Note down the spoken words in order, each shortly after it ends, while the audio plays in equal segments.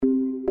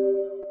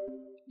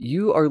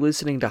You are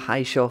listening to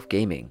High Shelf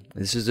Gaming.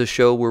 This is a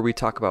show where we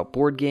talk about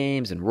board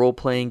games and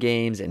role-playing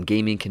games and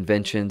gaming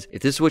conventions.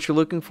 If this is what you're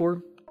looking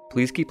for,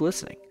 please keep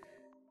listening.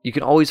 You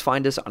can always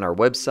find us on our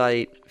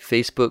website,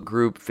 Facebook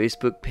group,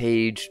 Facebook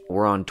page.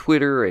 We're on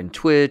Twitter and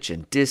Twitch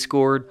and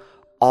Discord,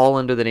 all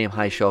under the name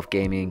High Shelf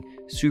Gaming.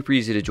 Super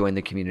easy to join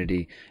the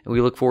community, and we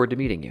look forward to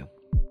meeting you.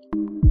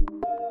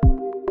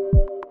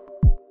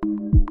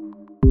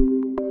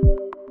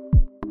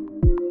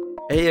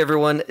 Hey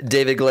everyone,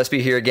 David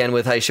Gillespie here again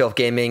with High Shelf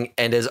Gaming,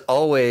 and as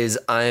always,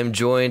 I am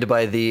joined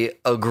by the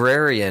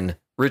agrarian,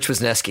 Rich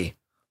Wisniewski.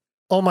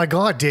 Oh my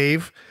God,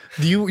 Dave.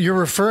 You're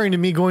referring to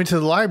me going to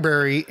the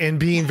library and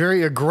being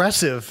very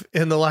aggressive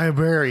in the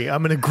library.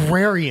 I'm an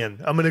agrarian.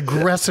 I'm an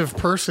aggressive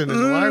person in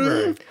the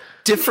library.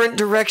 Different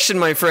direction,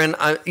 my friend.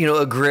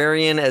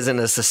 Agrarian as in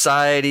a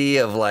society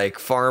of like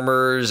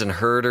farmers and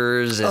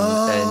herders and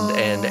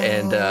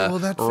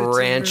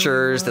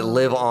ranchers that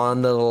live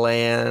on the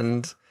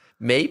land.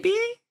 Maybe.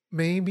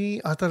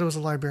 I thought it was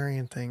a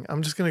librarian thing.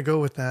 I'm just gonna go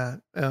with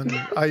that. And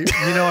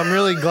I'm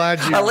really glad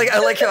you. I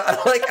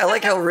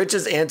like how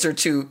Rich's answer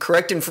to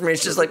correct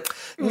information is like,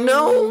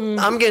 no,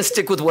 I'm gonna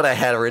stick with what I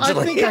had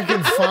originally. I think I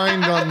can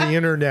find on the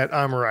internet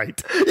I'm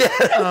right. Yeah.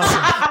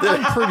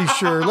 I'm pretty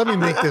sure. Let me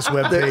make this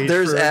webpage.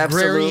 There's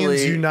absolutely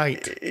Agrarians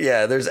Unite.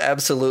 Yeah, there's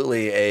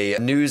absolutely a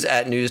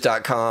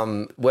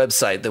news@news.com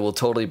website that will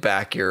totally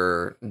back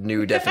your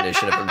new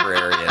definition of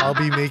agrarian. I'll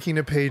be making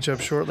a page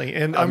up shortly,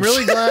 and I'm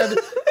really glad.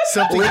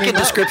 Something link in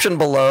description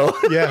below.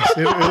 Yes,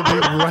 it'll be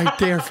right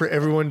there for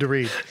everyone to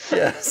read.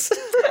 Yes.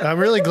 I'm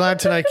really glad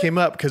tonight came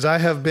up because I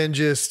have been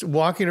just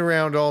walking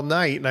around all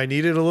night and I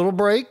needed a little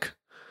break.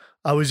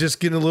 I was just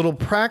getting a little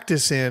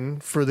practice in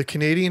for the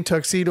Canadian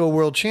Tuxedo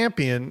World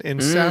Champion in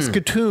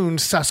Saskatoon,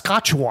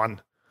 Saskatchewan.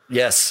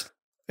 Yes.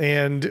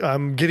 And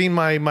I'm getting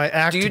my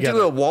act together. Do you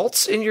do a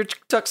waltz in your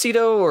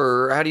tuxedo,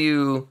 or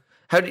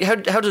how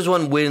does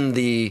one win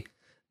the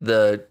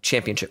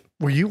championship?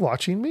 Were you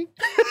watching me?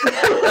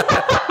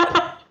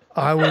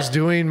 I was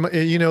doing,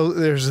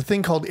 there's a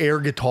thing called air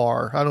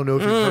guitar. I don't know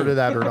if you've heard of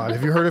that or not.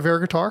 Have you heard of air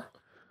guitar?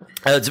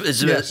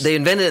 Yes. They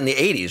invented it in the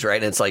 80s, right?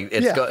 And it's like,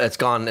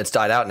 it's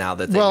died out now.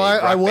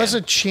 I was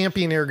a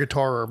champion air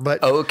guitarer,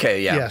 but. Oh,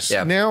 okay, yeah. Yes.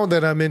 Yeah. Now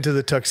that I'm into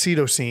the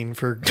tuxedo scene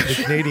for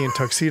the Canadian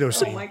tuxedo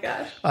scene. Oh my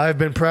gosh. I've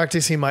been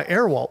practicing my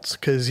air waltz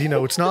because,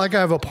 it's not like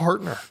I have a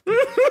partner.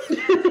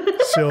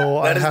 So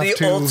I have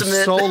to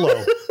ultimate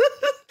solo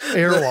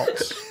air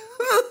waltz.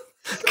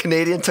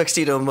 Canadian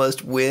Tuxedo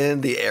must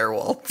win the air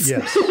waltz.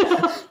 Yes.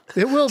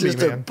 It will Just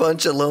be, man. a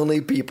bunch of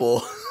lonely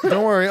people.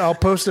 Don't worry. I'll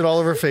post it all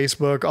over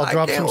Facebook. I'll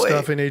drop some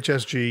stuff in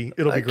HSG.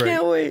 It'll be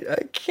great.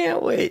 I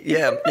can't wait.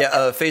 Yeah.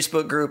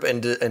 Facebook group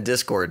and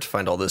Discord to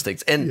find all those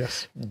things. And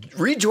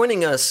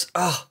rejoining us,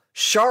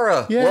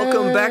 Shara, Yay.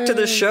 Welcome back to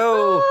the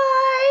show.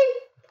 Hi.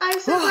 I'm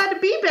so glad to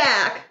be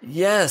back.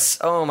 Yes.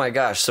 Oh my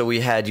gosh. So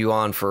we had you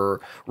on for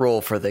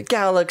Roll for the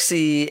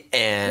Galaxy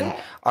and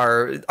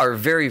our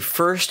very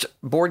first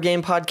board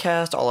game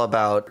podcast all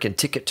about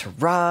Ticket to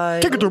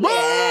Ride. Ticket to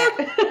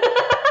Ride.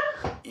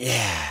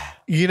 Yeah.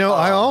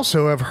 I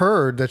also have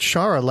heard that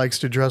Shara likes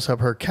to dress up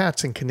her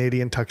cats in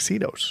Canadian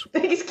tuxedos.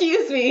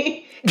 Excuse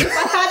me. If I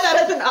had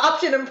that as an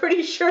option, I'm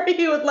pretty sure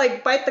he would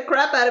bite the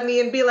crap out of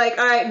me and be like,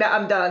 all right, now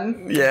I'm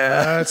done.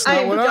 Yeah. That's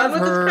not what I've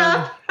heard. This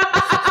crap.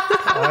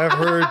 I've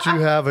heard you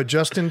have a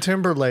Justin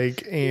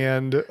Timberlake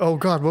and, oh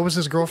God, what was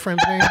his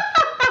girlfriend's name?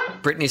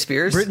 Britney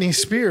Spears? Britney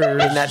Spears. In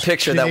that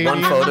picture, that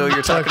one photo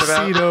you're talking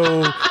about?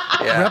 Tuxedo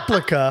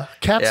replica,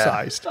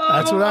 cat-sized.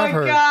 That's what I've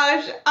heard. Oh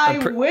my gosh, I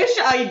wish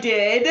I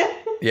did.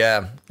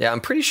 Yeah,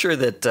 I'm pretty sure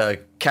that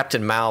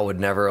Captain Mao would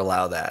never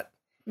allow that.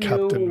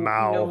 Captain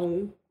Mao.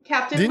 No.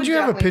 Captain Didn't you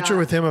have a picture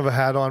with him of a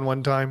hat on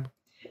one time?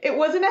 It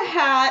wasn't a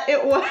hat.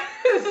 It was...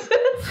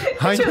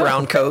 It was a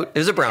brown coat. It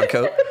was a brown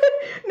coat.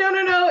 No.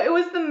 It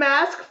was the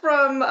mask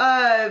from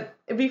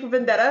V for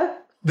Vendetta.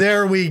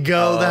 There we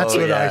go. That's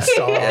what I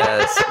saw.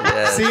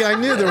 Yes. See, I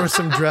knew there was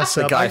some dress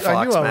up. Guy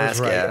Fawkes I knew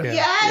mask, I was right. yeah.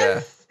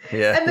 Yes.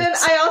 Yeah. And then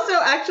I also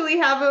actually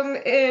have him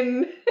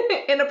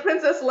in a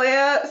Princess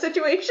Leia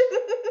situation.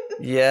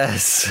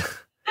 Yes.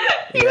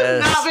 He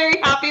was not very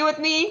happy with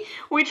me.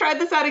 We tried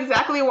this out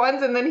exactly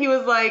once, and then he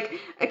was like,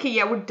 okay,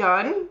 yeah, we're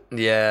done.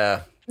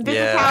 Yeah. This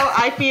is how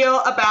I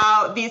feel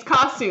about these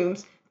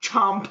costumes.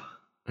 Chomp.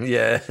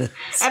 Yeah.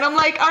 And I'm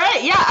like, all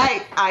right, yeah,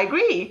 I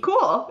agree.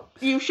 Cool.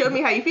 You showed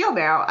me how you feel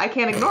now. I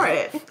can't ignore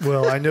it.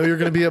 Well, I know you're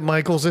going to be at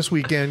Michael's this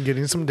weekend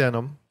getting some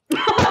denim.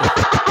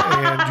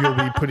 And you'll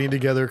be putting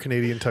together a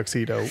Canadian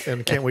tuxedo.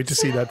 And can't wait to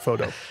see that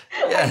photo.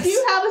 Yes. I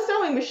do have a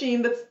sewing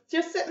machine that's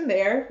just sitting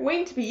there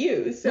waiting to be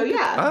used. So,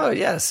 yeah. Oh,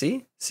 yeah.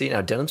 See,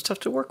 now denim's tough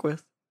to work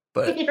with.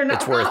 But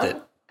it's worth it.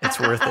 It's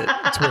worth it.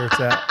 That's where it's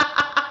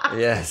at.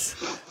 Yes.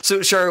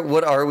 So, Shar,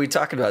 what are we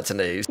talking about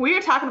today? We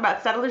are talking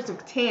about Settlers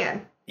of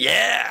Catan.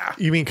 Yeah.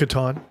 You mean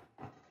Catan?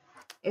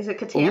 Is it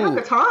Catan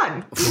or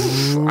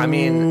Catan? I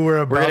mean, we're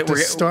about to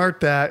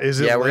start that.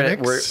 Is it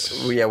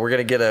Linux? We're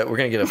gonna get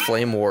a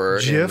flame war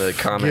in the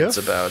comments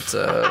about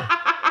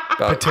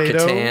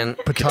potato, Catan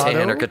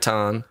or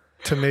Catan.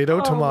 Tomato.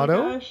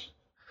 Gosh.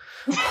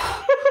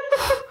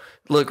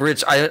 Look,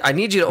 Rich, I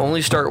need you to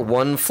only start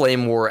one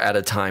flame war at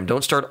a time.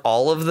 Don't start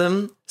all of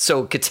them.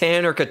 So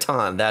Catan or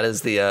Catan, that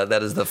is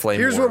the flame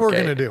war. Here's what we're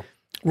going to do.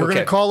 We're going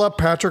to call up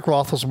Patrick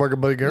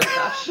Roethlisberger,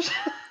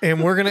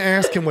 and we're going to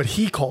ask him what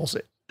he calls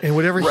it. And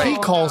whatever he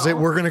calls it,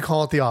 we're going to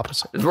call it the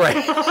opposite. Right.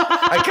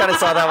 I kind of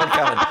saw that one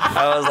coming.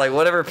 I was like,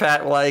 whatever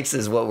Pat likes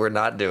is what we're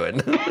not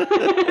doing.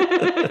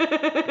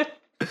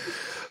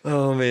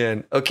 Oh,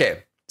 man.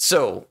 Okay.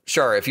 So,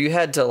 Shar, if you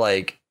had to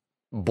like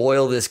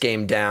boil this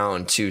game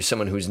down to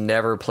someone who's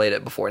never played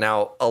it before.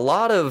 Now, a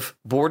lot of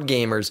board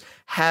gamers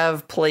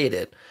have played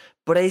it,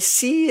 but I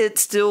see it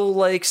still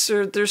like,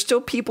 sir, there's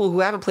still people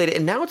who haven't played it.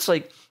 And now it's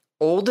like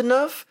old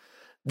enough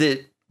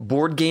that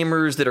board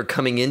gamers that are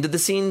coming into the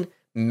scene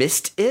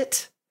missed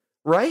it,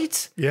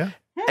 right? Yeah.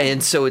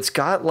 And so it's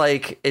got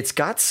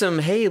some,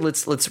 hey,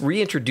 let's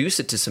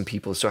reintroduce it to some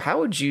people. So how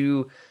would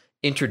you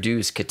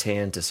introduce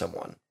Catan to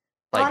someone?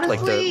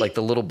 Honestly, like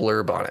the little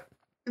blurb on it.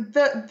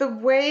 The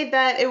way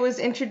that it was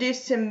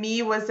introduced to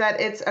me was that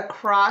it's a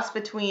cross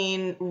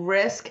between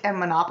Risk and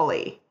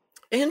Monopoly.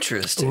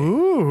 Interesting.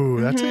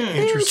 Ooh, that's an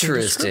interesting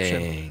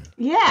description.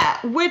 Yeah,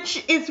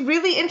 which is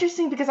really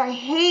interesting because I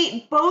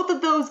hate both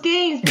of those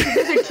games because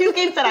those are two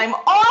games that I'm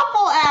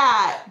awful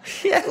at.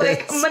 Yes.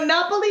 Like,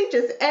 Monopoly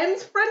just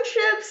ends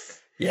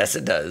friendships. Yes,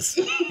 it does.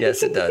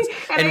 Yes, it does.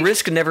 and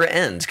Risk never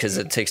ends because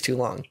it takes too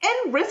long.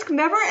 And Risk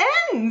never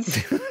ends.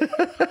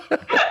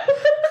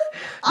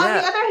 On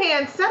the other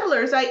hand,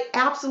 Settlers I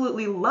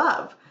absolutely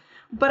love.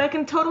 But I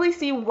can totally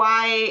see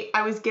why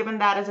I was given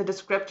that as a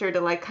descriptor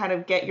to like kind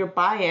of get your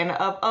buy-in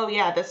of, oh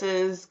yeah, this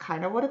is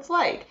kind of what it's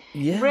like.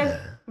 Yeah.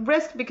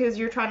 Risk because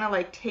you're trying to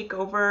like take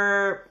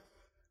over,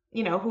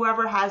 you know,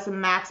 whoever has the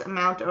max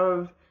amount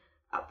of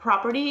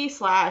property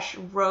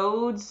 /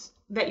 roads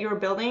that you're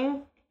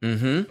building.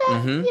 You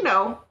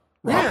know,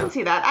 I can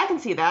see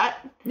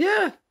that.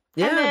 Yeah.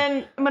 Yeah. And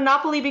then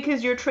Monopoly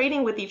because you're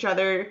trading with each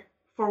other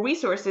for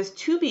resources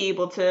to be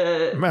able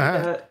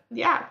to,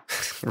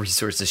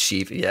 resources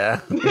sheep. Yeah.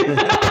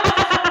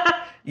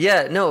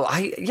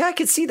 I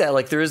could see that.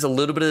 Like there is a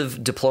little bit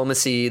of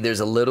diplomacy. There's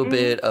a little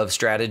bit of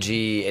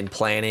strategy and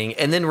planning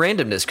and then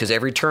randomness because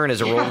every turn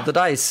is a roll of the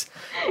dice.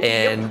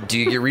 And do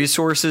you get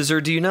resources or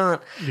do you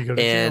not?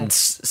 And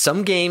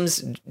some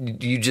games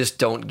you just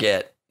don't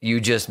get. You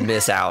just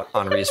miss out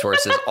on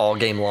resources all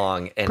game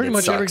long. And pretty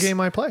much every game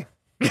I play.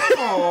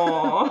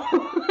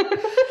 Aww.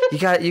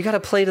 You gotta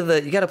play to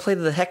the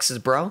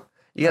hexes, bro.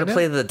 You gotta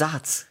play to the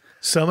dots.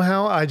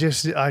 Somehow I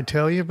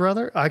tell you,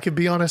 brother, I could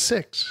be on a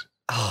 6.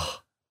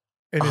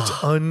 And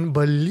it's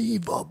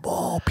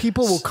unbelievable.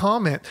 People will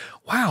comment,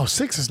 wow,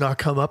 6 has not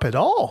come up at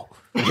all.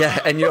 Yeah,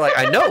 and you're like,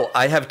 I know,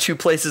 I have 2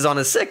 places on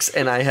a 6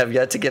 and I have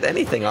yet to get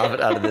anything out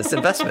of this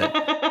investment.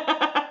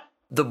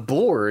 The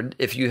board,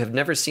 if you have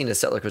never seen a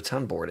Settler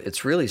Catan board,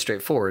 it's really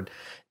straightforward.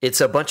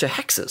 It's a bunch of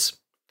hexes,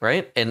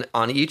 right? And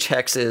on each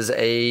hex is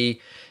a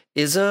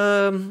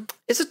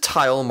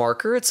tile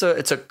marker. It's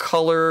a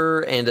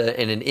color and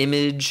an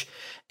image,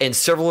 and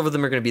several of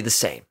them are going to be the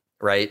same,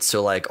 right?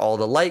 So like all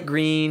the light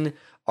green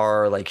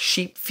are like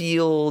sheep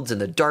fields, and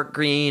the dark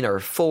green are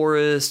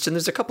forests, and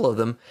there's a couple of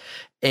them,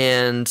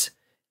 and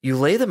you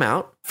lay them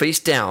out face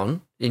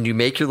down, and you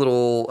make your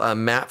little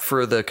map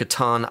for the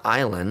Catan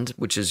Island,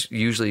 which is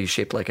usually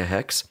shaped like a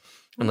hex,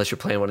 unless you're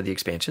playing one of the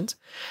expansions.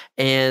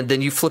 And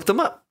then you flip them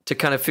up to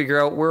kind of figure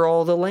out where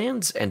all the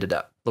lands ended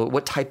up,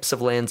 what types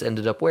of lands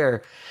ended up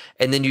where.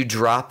 And then you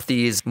drop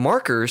these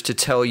markers to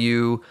tell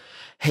you,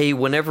 hey,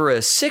 whenever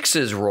a 6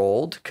 is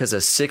rolled, because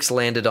a 6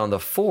 landed on the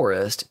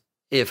forest,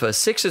 if a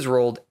 6 is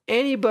rolled,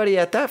 anybody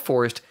at that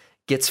forest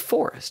gets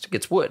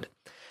wood.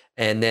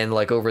 And then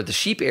like over at the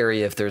sheep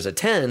area, if there's a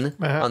 10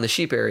 on the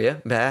sheep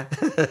area,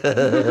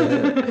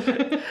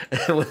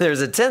 when there's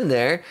a 10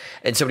 there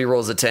and somebody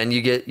rolls a 10,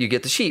 you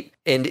get the sheep.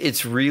 And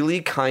it's really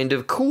kind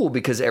of cool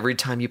because every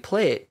time you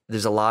play it,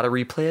 there's a lot of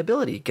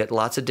replayability. You get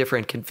lots of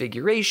different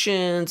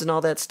configurations and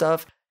all that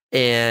stuff.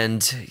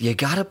 And you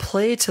got to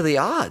play to the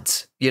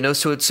odds,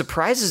 so it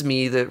surprises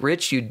me that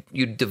Rich, you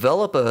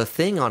develop a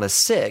thing on a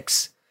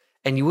 6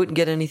 and you wouldn't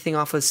get anything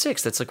off a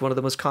 6. That's like one of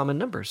the most common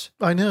numbers.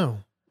 I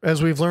know.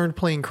 As we've learned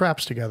playing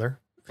craps together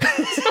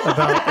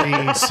about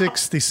the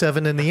 6, the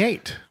 7, and the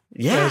 8.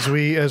 Yeah.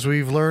 As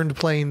we've learned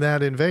playing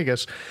that in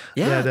Vegas.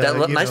 Yeah.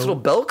 That nice little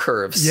bell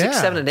curve. 6,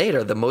 7, and 8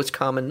 are the most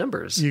common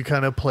numbers. You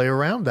kind of play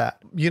around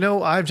that.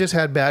 I've just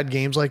had bad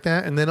games like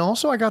that. And then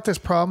also I got this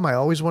problem. I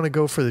always want to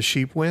go for the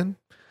sheep win.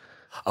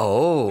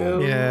 Oh.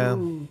 Yeah.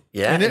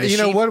 Yeah. And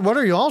sheep, what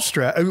are y'all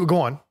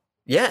go on.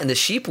 Yeah. And the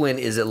sheep win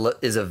is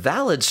a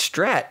valid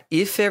strat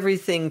if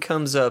everything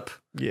comes up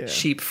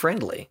sheep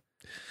friendly.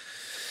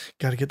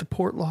 Got to get the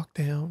port locked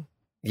down.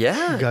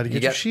 Yeah. You got to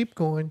get your sheep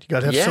going. You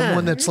got to have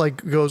someone that's like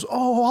goes,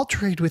 oh, I'll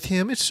trade with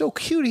him. It's so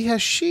cute. He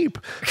has sheep.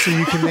 So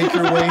you can make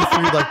your way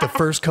through like the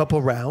first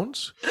couple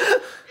rounds.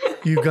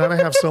 You got to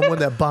have someone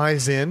that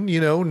buys in.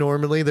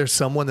 Normally there's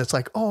someone that's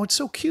like, oh, it's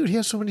so cute. He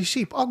has so many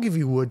sheep. I'll give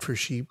you wood for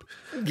sheep.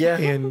 Yeah.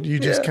 And you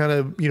just kind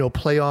of,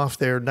 play off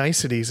their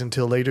niceties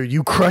until later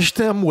you crush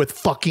them with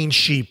fucking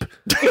sheep.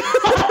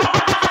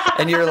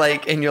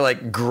 and you're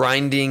like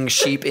grinding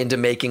sheep into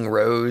making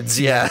roads.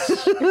 Yeah.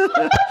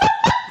 Oh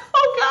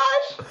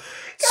gosh.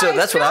 So Guys,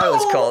 that's what I no.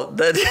 was called.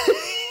 That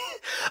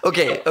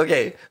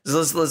okay.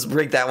 So let's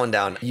break that one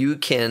down. You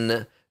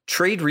can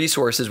trade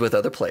resources with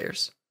other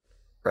players,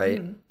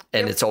 right?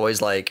 And it's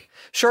always like,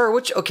 sure,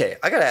 I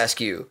got to ask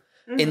you,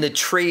 in the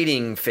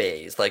trading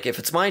phase, like if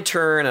it's my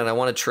turn and I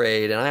want to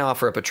trade and I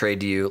offer up a trade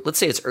to you, let's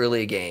say it's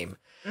early game.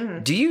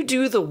 Do you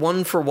do the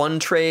 1-for-1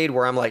 trade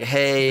where I'm like,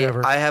 hey,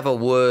 Never. I have a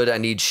wood, I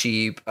need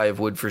sheep, I have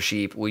wood for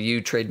sheep. Will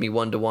you trade me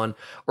 1-to-1?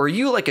 Or are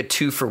you like a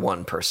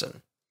 2-for-1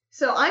 person?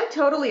 So I'm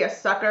totally a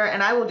sucker,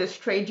 and I will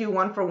just trade you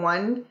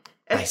 1-for-1,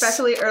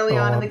 especially early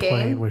on in the I'm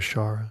playing game. with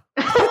Shara.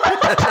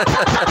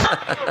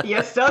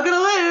 You're still gonna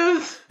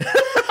lose.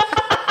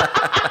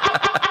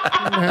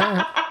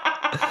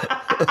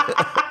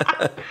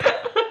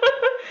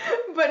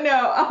 But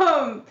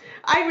no,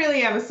 I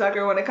really am a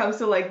sucker when it comes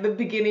to like the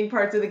beginning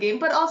parts of the game.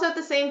 But also at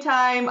the same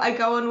time, I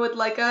go in with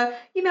like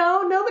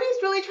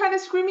nobody's really trying to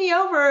screw me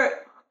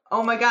over.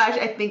 Oh my gosh,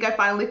 I think I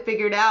finally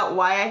figured out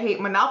why I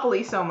hate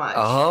Monopoly so much.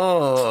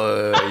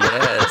 Oh,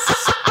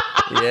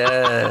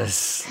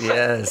 yes.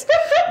 Yes.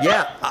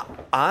 Yeah,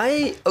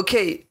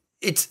 okay,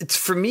 it's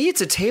for me,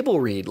 it's a table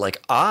read.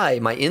 Like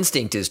my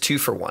instinct is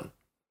 2-for-1,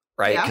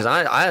 right? Yeah. Because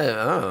I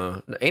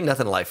don't know, ain't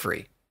nothing life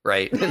free,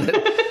 right?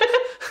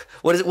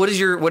 What is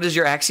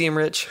your axiom,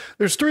 Rich?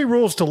 There's 3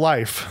 rules to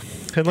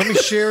life, and let me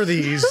share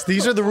these.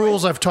 These are the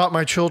rules I've taught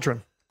my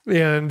children,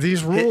 and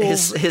these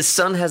rules. His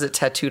son has it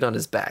tattooed on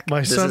his back.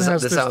 My son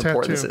has this how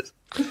important tattoo. this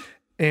is.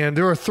 And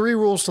there are 3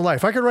 rules to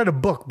life. I could write a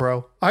book,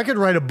 bro. I could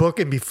write a book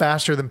and be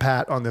faster than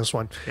Pat on this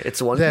one.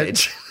 It's one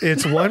page.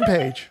 It's one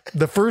page.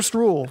 The first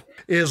rule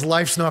is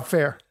life's not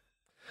fair.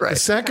 Right. The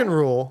second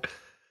rule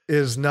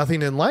is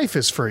nothing in life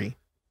is free.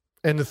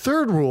 And the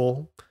third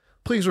rule,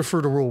 please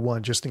refer to rule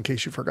 1 just in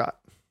case you forgot.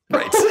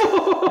 Right.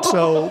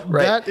 So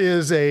Right. that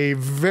is a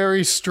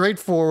very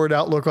straightforward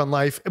outlook on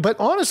life. But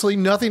honestly,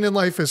 nothing in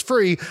life is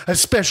free,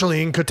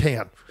 especially in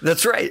Catan.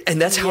 That's right.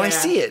 And that's how I Yeah.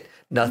 see it.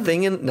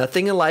 Nothing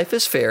in life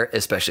is fair,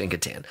 especially in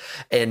Catan.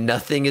 And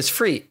nothing is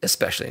free,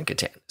 especially in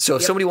Catan. So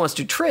if somebody wants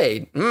to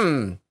trade,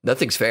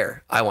 nothing's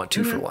fair. I want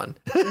 2-for-1.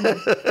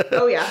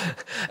 Oh yeah.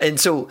 And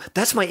so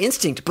that's my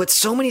instinct. But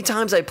so many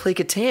times I play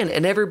Catan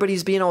and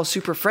everybody's being all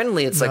super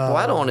friendly. It's like, well,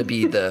 I don't want to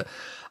be the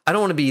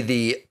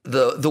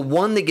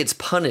one that gets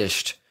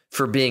punished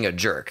for being a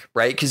jerk,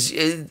 right? Because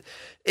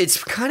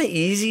it's kind of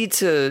easy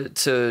to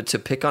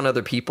pick on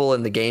other people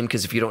in the game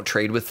because if you don't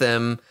trade with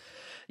them,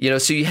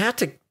 so you have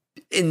to.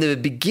 In the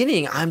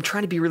beginning, I'm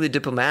trying to be really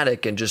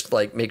diplomatic and just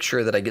like make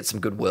sure that I get some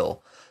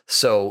goodwill.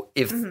 So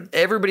if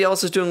everybody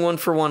else is doing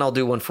 1-for-1, I'll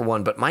do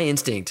 1-for-1. But my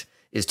instinct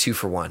is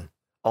 2-for-1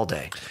 all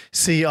day.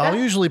 See, I'll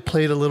usually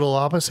play it a little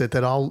opposite,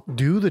 that I'll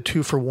do the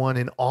 2-for-1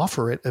 and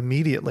offer it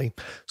immediately.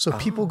 So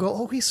people go,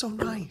 oh, he's so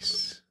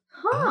nice.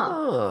 Huh.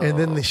 Oh. And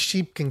then the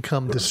sheep can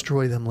come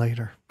destroy them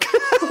later.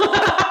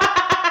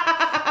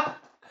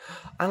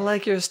 I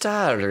like your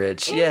style,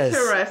 Rich. Yes.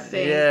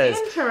 Interesting. Yes.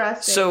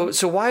 Interesting.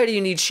 So why do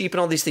you need sheep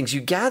and all these things? You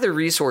gather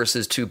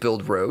resources to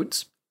build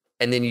roads,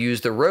 and then you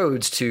use the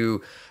roads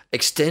to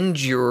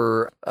extend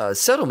your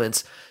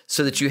settlements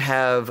so that you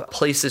have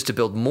places to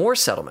build more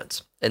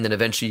settlements. And then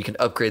eventually you can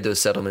upgrade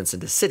those settlements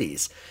into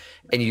cities.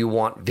 And you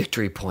want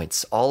victory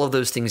points. All of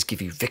those things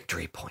give you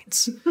victory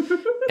points.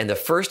 And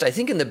I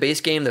think in the base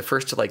game, the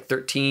first to like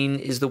 13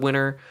 is the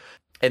winner.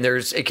 And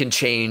it can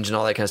change and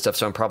all that kind of stuff.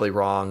 So I'm probably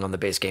wrong on the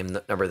base game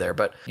number there,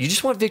 but you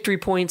just want victory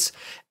points.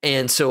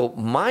 And so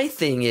my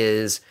thing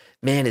is,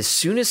 man, as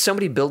soon as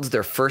somebody builds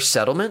their first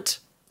settlement,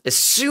 as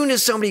soon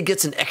as somebody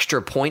gets an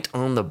extra point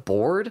on the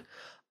board,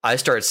 I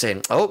start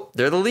saying, oh,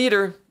 they're the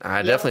leader.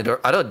 I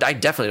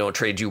definitely don't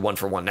trade you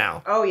 1-for-1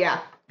 now. Oh yeah.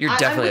 You're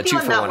definitely a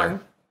 2-for-1er.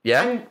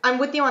 Yeah. I'm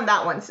with you on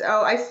that one.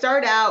 So I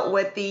start out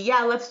with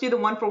let's do the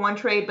 1-for-1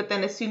 trade, but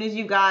then as soon as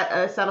you got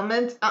a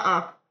settlement,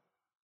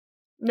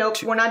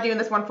 nope, we're not doing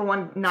this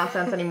 1-for-1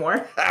 nonsense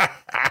anymore.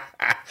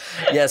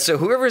 Yeah, so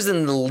whoever's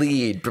in the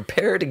lead,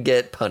 prepare to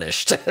get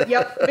punished.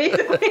 Yep,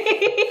 basically.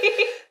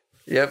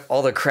 Yep,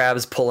 all the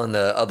crabs pulling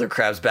the other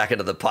crabs back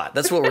into the pot.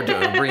 That's what we're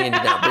doing. We're bringing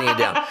it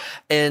down.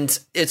 And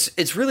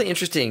it's really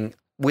interesting.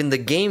 When the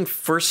game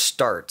first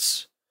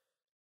starts,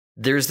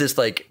 there's this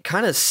like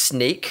kind of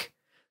snake,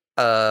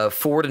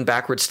 forward and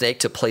backward snake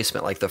to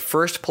placement. Like the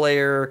first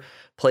player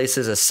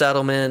places a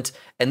settlement,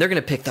 and they're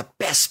going to pick the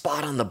best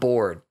spot on the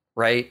board,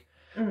 right?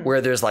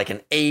 Where there's like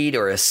an 8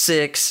 or a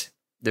 6.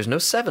 There's no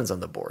 7s on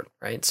the board,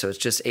 right? So it's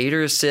just 8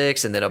 or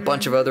 6, and then a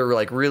bunch of other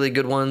like really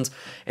good ones.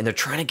 And they're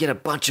trying to get a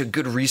bunch of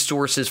good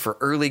resources for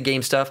early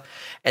game stuff.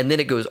 And then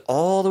it goes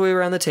all the way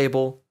around the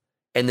table.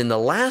 And then the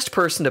last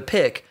person to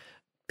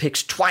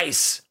picks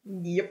twice.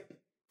 Yep.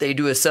 They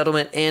do a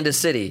settlement and a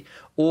city.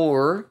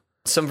 Or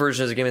some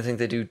versions of the game, I think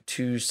they do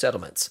 2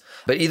 settlements.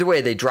 But either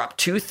way, they drop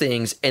 2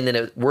 things, and then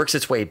it works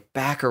its way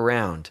back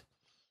around.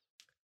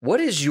 What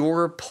is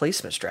your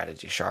placement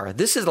strategy, Shara?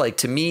 This is like,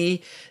 to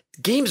me,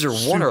 games are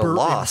won or Super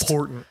lost.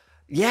 important.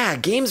 Yeah,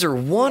 games are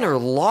won or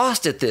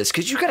lost at this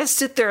because you got to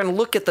sit there and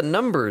look at the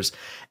numbers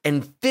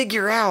and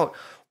figure out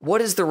what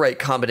is the right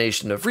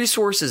combination of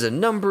resources and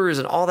numbers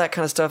and all that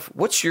kind of stuff?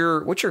 What's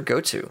your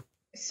go-to?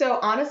 So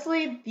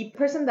honestly, the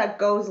person that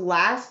goes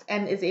last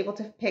and is able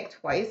to pick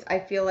twice, I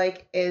feel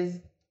like is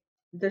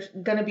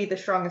going to be the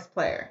strongest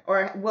player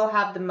or will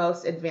have the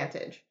most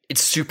advantage.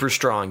 It's super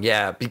strong,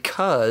 yeah,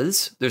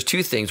 because there's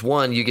two things.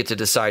 One, you get to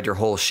decide your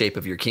whole shape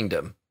of your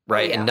kingdom,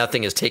 right? Yeah. And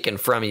nothing is taken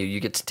from you. You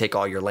get to take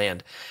all your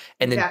land.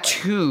 And then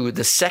two,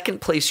 the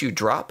second place you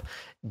drop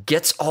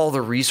gets all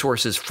the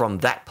resources from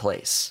that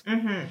place.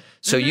 Mm-hmm.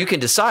 So you can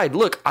decide,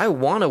 look, I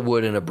want a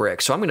wood and a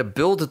brick. So I'm going to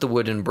build the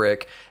wood and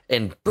brick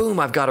and boom,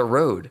 I've got a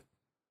road.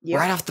 Yep.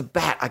 Right off the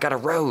bat, I got a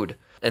road.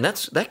 And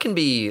that can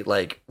be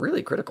like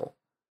really critical.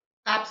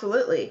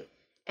 Absolutely.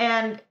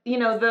 And, you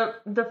know,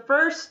 the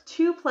first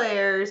two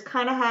players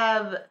kind of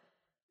have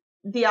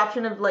the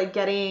option of like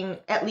getting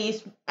at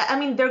least, I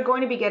mean, they're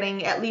going to be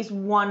getting at least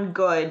one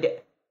good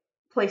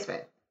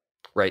placement.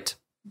 Right.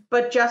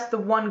 But just the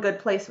one good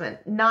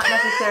placement, not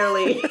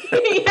necessarily.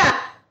 Yeah.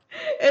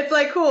 It's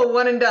like, cool,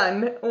 one and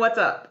done. What's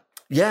up?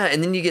 Yeah,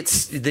 and then you get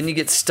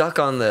stuck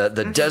on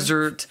the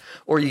desert,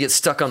 or you get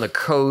stuck on the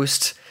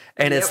coast,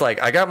 and it's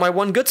like, I got my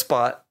one good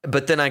spot,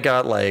 but then I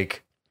got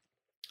like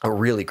a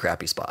really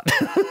crappy spot.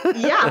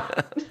 Yeah.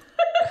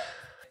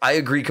 I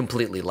agree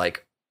completely.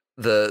 Like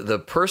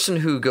the person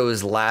who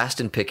goes last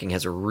in picking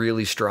has a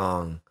really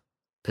strong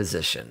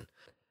position.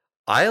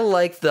 I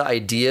like the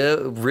idea,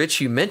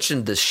 Rich, you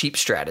mentioned the sheep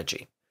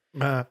strategy.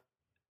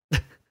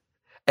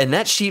 And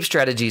that sheep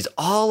strategy is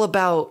all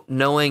about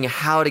knowing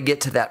how to get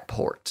to that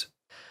port.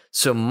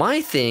 So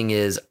my thing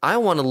is, I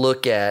want to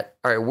look at,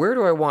 all right, where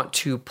do I want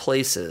two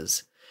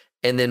places?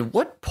 And then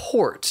what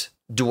port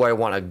do I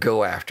want to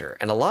go after?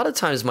 And a lot of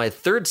times my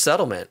third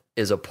settlement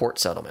is a port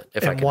settlement.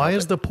 And why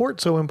is the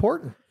port so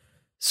important?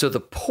 So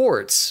the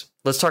ports,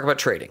 let's talk about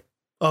trading.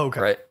 Oh, okay.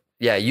 Right?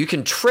 Yeah, you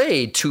can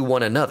trade to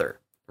one another,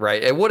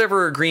 right? And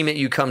whatever agreement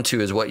you come to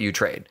is what you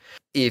trade.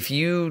 If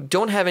you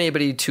don't have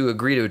anybody to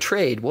agree to a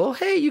trade, well,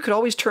 hey, you could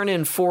always turn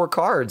in 4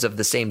 cards of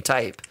the same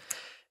type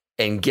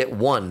and get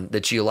one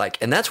that you like.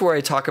 And that's where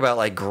I talk about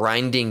like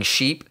grinding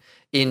sheep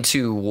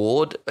into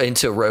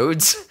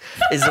roads.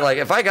 Is like,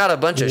 if I got a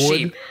bunch of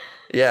sheep,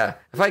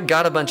 if I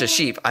got a bunch of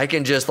sheep, I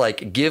can just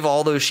like give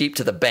all those sheep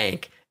to the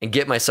bank and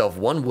get myself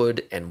one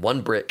wood and one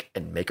brick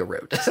and make a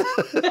road.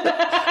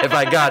 If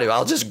I got to,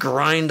 I'll just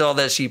grind all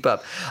that sheep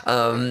up.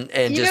 And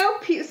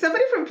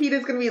somebody from PETA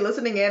is going to be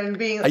listening in and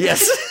being like,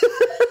 yes.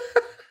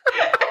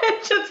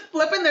 Just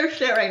flipping their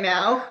shit right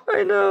now.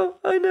 I know.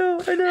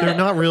 They're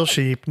not real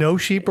sheep. No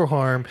sheep or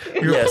harm.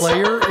 Your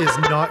player is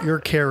not your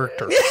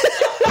character.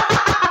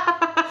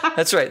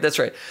 That's right.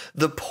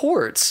 The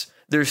ports,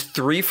 there's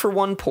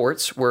 3-for-1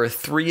 ports where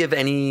 3 of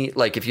any,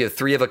 like if you have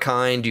 3 of a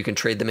kind, you can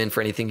trade them in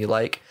for anything you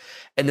like.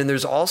 And then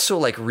there's also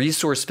like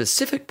resource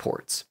specific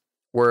ports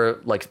where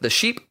like the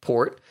sheep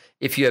port,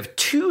 if you have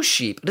 2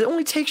 sheep, it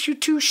only takes you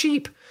 2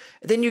 sheep.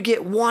 Then you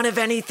get 1 of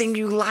anything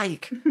you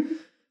like.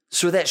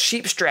 So that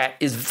sheep strat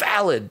is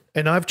valid.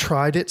 And I've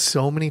tried it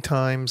so many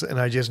times and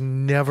I just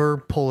never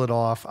pull it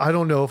off. I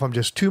don't know if I'm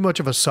just too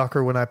much of a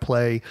sucker when I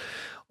play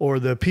or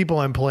the people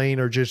I'm playing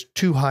are just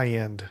too high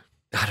end.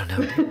 I don't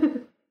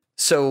know.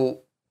 So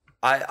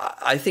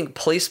I think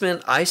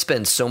placement, I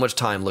spend so much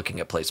time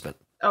looking at placement.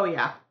 Oh,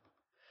 yeah.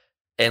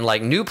 And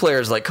like new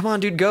players like, come on,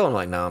 dude, go. I'm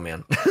like, no,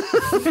 man.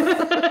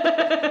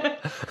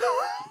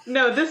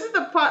 No, this is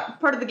the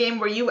part of the game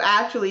where you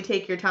actually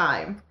take your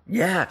time.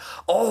 Yeah.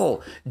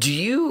 Oh,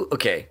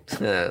 okay.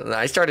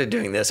 I started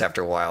doing this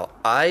after a while.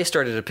 I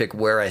started to pick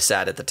where I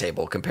sat at the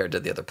table compared to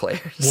the other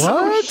players. What?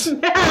 Oh,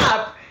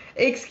 snap.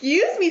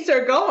 Excuse me,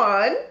 sir. Go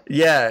on.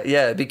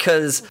 Yeah.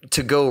 Because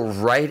to go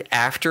right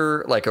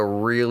after like a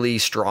really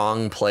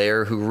strong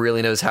player who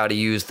really knows how to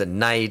use the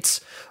knights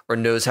or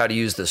knows how to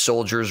use the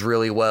soldiers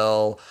really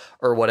well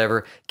or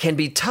whatever can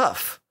be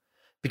tough.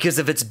 Because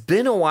if it's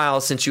been a while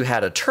since you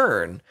had a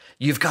turn,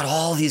 you've got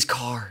all these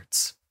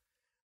cards,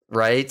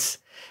 right?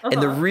 Uh-huh.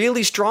 And the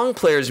really strong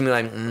players will be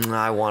like,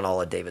 I want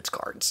all of David's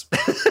cards.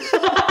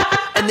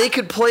 And they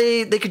could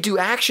do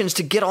actions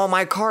to get all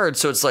my cards.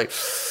 So it's like,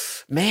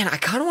 man, I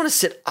kind of want to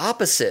sit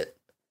opposite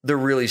the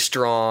really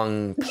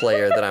strong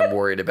player that I'm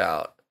worried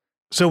about.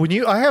 So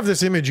I have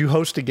this image, you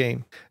host a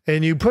game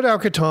and you put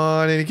out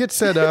Catan and it gets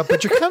set up,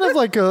 but you're kind of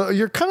like a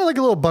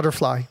little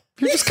butterfly.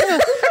 You're just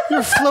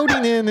you're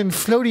floating in and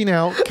floating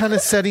out, kind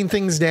of setting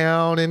things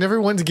down, and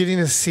everyone's getting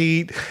a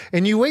seat.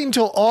 And you wait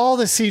until all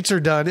the seats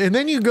are done, and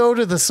then you go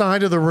to the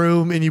side of the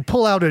room and you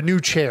pull out a new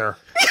chair.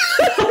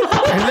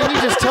 And then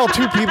you just tell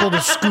 2 people to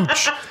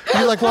scooch.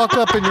 You like walk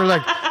up and you're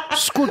like,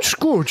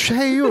 scooch,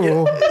 hey you,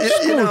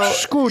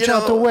 scooch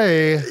out the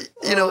way.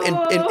 You know,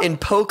 in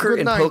poker,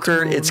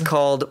 it's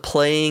called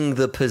playing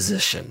the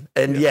position.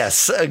 And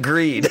yes,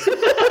 agreed.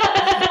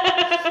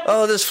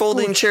 Oh, this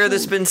folding chair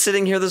that's been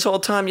sitting here this whole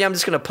time. Yeah, I'm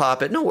just going to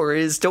pop it. No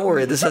worries. Don't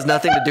worry. This has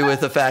nothing to do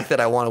with the fact that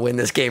I want to win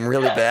this game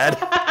really bad.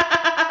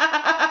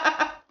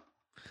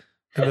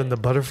 And then the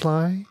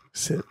butterfly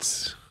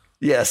sits.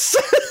 Yes.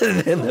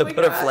 And then the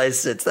butterfly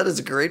sits. That is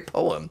a great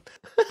poem.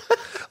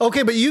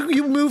 Okay, but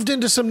you moved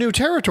into some new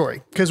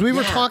territory because we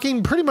were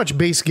talking pretty much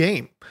base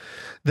game.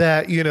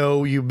 that,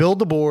 you build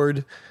the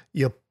board,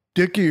 you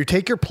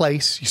take your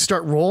place, you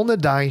start rolling the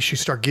dice, you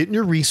start getting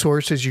your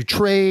resources, you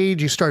trade,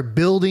 you start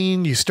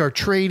building, you start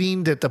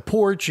trading at the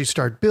ports, you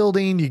start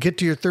building, you get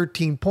to your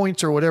 13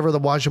 points or whatever the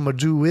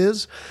Wajimadu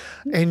is,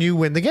 and you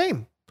win the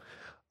game.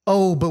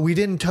 Oh, but we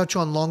didn't touch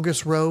on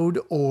longest road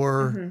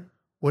or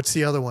what's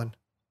the other one?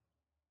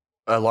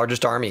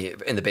 Largest army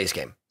in the base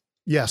game.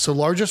 Yeah, so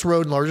largest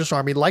road and largest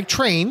army, like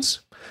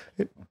trains.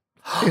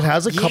 It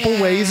has a couple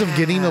ways of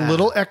getting a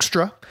little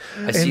extra.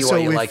 I see why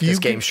you like this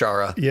game,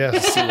 Shara. Yes. I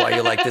see why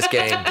you like this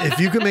game. If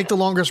you can make the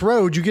longest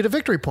road, you get a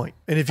victory point.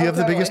 And if you have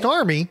the biggest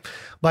army,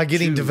 by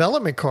getting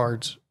development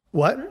cards,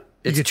 you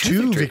get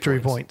two victory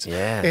points.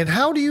 Yeah. And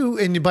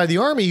and by the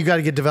army, you got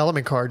to get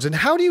development cards. And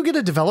how do you get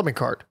a development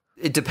card?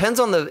 It depends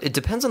on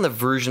the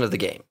version of the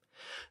game.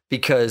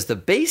 Because the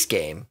base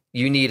game,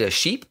 you need a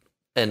sheep,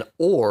 an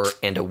ore,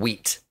 and a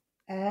wheat.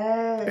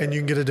 And you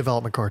can get a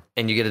development card.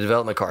 And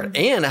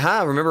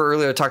remember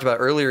earlier, I talked about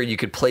earlier, you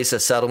could place a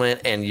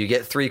settlement and you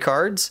get 3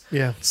 cards.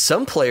 Yeah.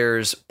 Some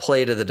players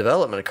play to the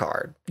development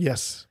card.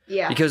 Yes.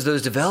 Yeah. Because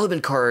those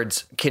development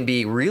cards can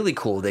be really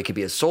cool. They could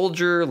be a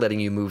soldier letting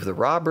you move the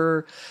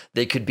robber.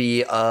 They could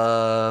be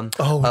a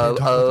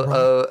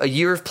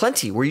year of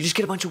plenty where you just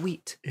get a bunch of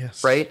wheat.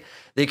 Yes. Right?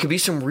 There could be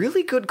some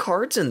really good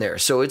cards in there.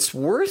 So it's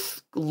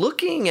worth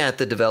looking at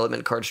the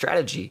development card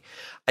strategy.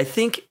 I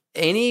think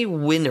any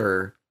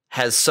winner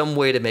has some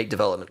way to make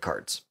development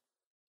cards,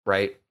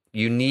 right?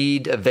 You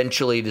need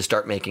eventually to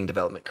start making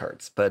development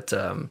cards. But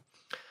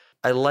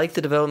I like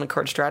the development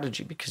card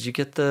strategy because you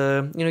get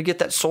get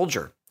that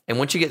soldier. And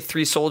once you get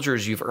 3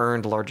 soldiers, you've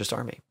earned largest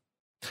army.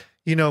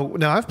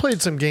 Now I've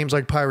played some games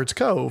like Pirates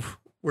Cove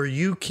where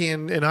you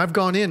can, and I've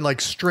gone in like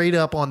straight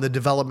up on the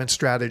development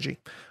strategy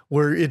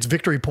where it's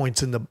victory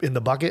points in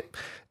the bucket.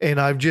 And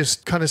I've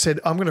just kind of said,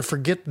 I'm going to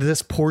forget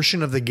this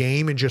portion of the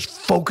game and just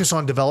focus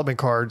on development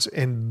cards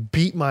and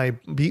beat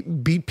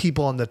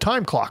people on the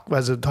time clock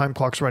as the time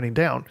clock's running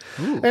down.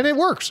 Ooh. And it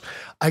works.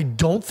 I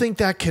don't think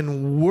that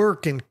can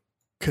work in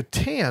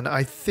Catan.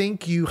 I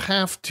think you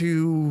have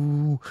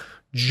to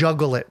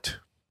juggle it.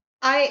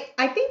 I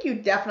think you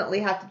definitely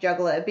have to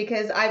juggle it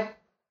because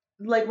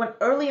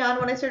early on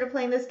when I started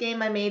playing this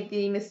game, I made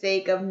the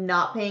mistake of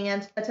not paying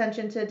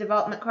attention to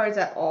development cards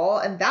at all,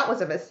 and that was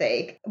a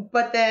mistake.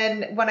 But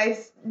then when I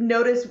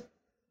noticed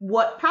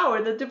what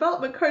power the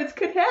development cards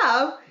could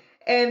have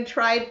and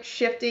tried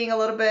shifting a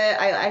little bit,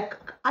 I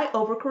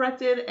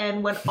overcorrected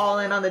and went all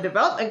in on the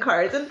development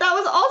cards, and that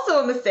was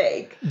also a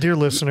mistake. Dear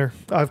listener,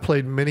 I've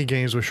played many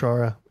games with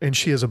Shara, and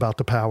she is about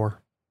the power.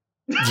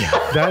 Yeah,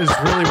 that is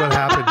really what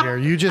happened here.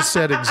 You just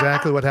said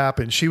exactly what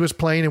happened. She was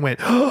playing and went,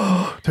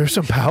 "Oh, there's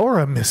some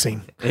power I'm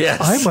missing. Yes.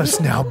 I must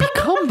now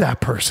become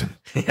that person."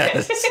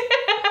 Yes.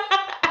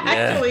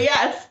 Actually,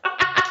 yes.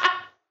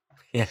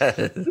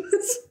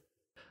 Yes.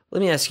 Let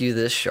me ask you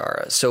this,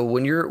 Shara. So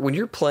when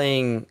you're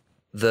playing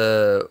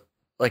the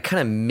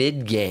kind of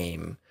mid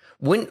game,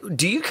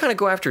 do you kind of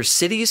go after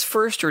cities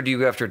first or do you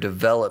go after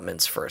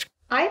developments first?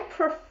 I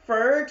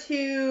prefer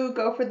to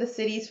go for the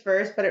cities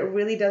first, but it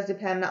really does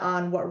depend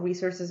on what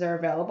resources are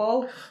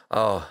available.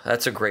 Oh,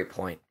 that's a great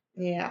point.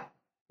 Yeah,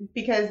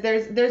 because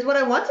there's what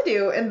I want to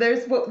do, and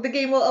there's what the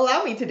game will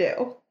allow me to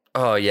do.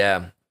 Oh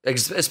yeah,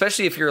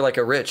 especially if you're like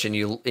a rich and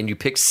you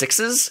pick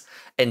 6s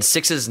and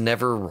 6s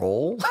never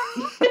roll.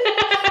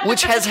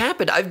 Which has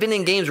happened. I've been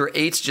in games where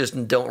 8s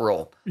just don't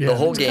roll. Yeah, the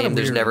whole game,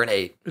 there's never an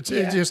 8. It's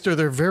just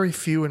they're very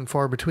few and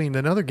far between.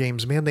 In other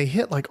games, man, they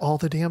hit like all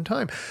the damn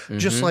time. Mm-hmm.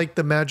 Just like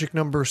the magic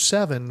number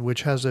 7,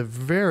 which has a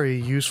very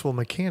useful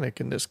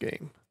mechanic in this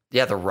game.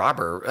 Yeah, the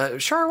robber.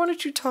 Shara, why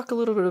don't you talk a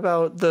little bit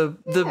about the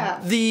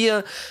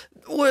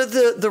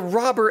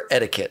robber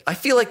etiquette? I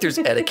feel like there's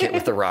etiquette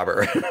with the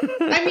robber.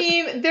 I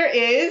mean, there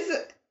is.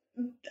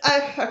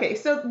 Okay,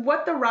 so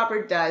what the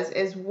robber does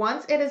is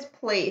once it is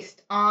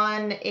placed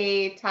on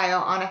a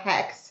tile, on a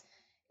hex,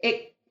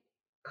 it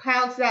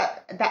counts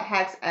that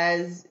hex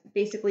as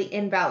basically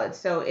invalid.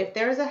 So if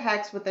there's a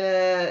hex with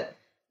a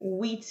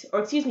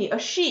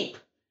sheep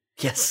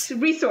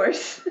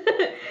resource,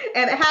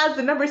 and it has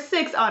the number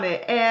 6 on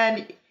it,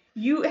 and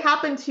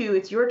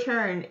it's your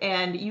turn,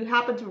 and you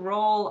happen to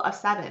roll a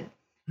 7,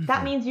 mm-hmm.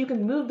 That means you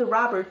can move the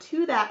robber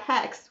to that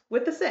hex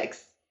with the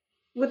 6,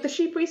 with the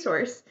sheep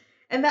resource.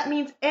 And that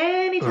means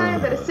any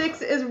time that a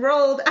 6 is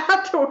rolled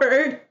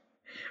afterward,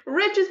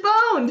 Rich is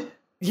boned.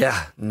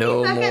 Yeah, no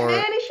He's not more.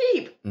 Getting any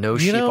sheep. No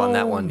sheep on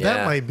that one. Yeah.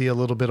 That might be a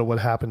little bit of what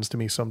happens to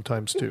me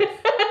sometimes too.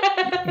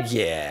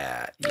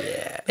 Yeah.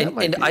 And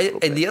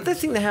the other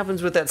thing that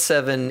happens with that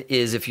 7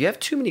 is if you have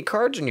too many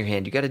cards in your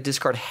hand, you got to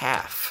discard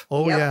half.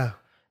 Oh yeah.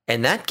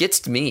 And that gets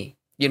to me.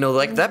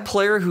 That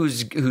player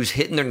who's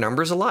hitting their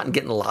numbers a lot and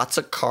getting lots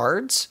of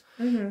cards,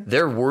 mm-hmm.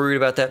 They're worried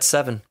about that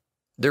 7.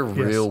 They're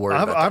real worried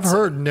about that. I've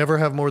heard never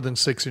have more than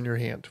 6 in your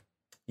hand.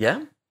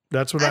 Yeah.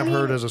 That's what I've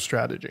heard as a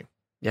strategy.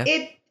 Yeah.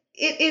 It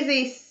is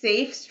a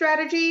safe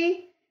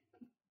strategy,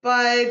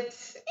 but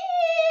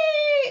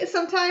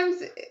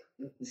sometimes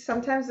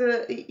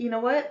you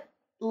know what?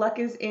 Luck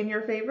is in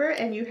your favor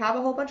and you have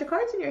a whole bunch of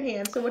cards in your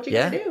hand. So what you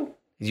gonna do?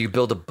 You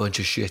build a bunch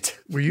of shit.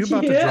 Were you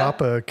about to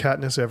drop a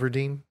Katniss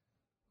Everdeen?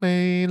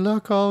 May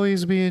luck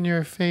always be in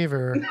your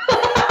favor. What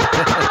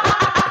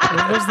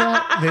was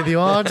that? May the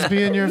odds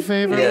be in your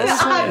favor.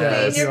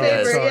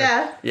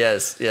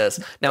 Yes.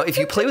 Now, if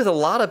you play with a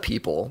lot of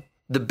people,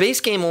 the base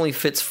game only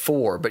fits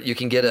 4, but you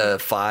can get a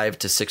 5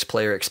 to 6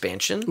 player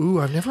expansion. Ooh,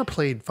 I've never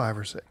played 5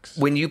 or 6.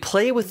 When you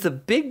play with the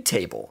big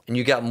table and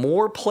you got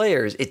more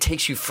players, it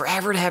takes you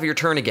forever to have your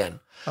turn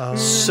again.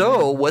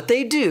 So what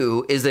they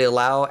do is they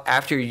allow,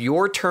 after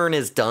your turn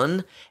is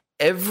done,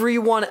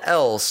 everyone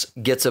else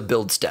gets a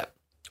build step.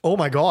 Oh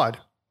my God.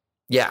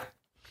 Yeah.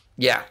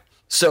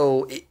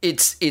 So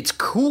it's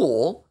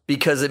cool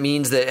because it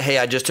means that, hey,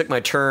 I just took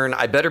my turn.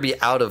 I better be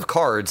out of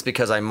cards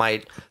because I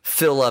might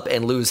fill up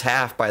and lose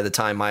half by the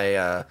time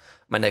my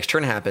next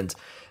turn happens.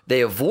 They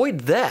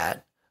avoid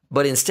that,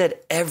 but instead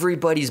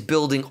everybody's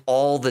building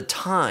all the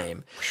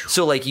time.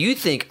 So like you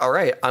think, all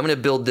right, I'm going to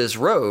build this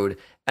road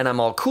and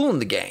I'm all cool in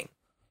the gang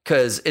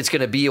because it's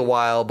going to be a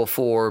while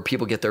before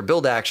people get their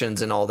build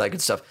actions and all that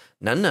good stuff.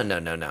 No.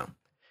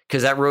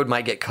 Because that road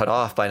might get cut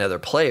off by another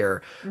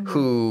player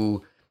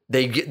who...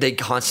 They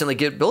constantly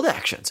get build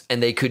actions,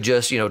 and they could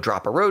just,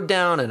 drop a road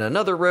down and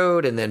another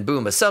road, and then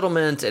boom, a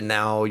settlement, and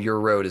now your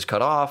road is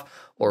cut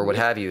off or what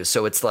have you.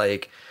 So it's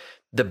like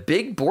the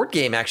big board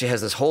game actually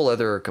has this whole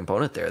other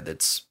component there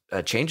that's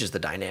changes the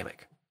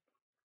dynamic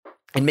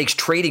and makes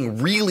trading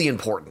really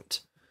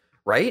important,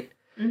 right?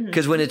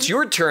 Because when it's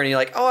your turn, you're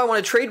like, oh, I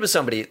want to trade with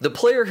somebody. The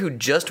player who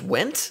just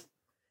went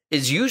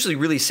is usually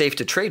really safe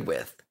to trade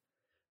with.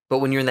 But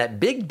when you're in that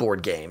big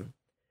board game,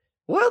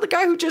 well, the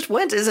guy who just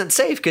went isn't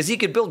safe because he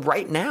could build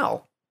right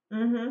now.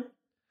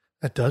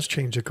 That does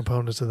change the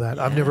components of that.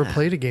 Yeah. I've never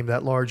played a game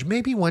that large.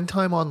 Maybe one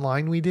time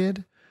online we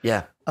did.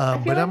 Yeah.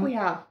 I feel like we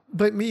have.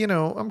 But me,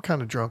 I'm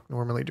kind of drunk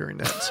normally during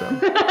that. So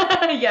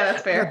yeah,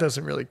 that's fair. That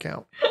doesn't really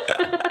count.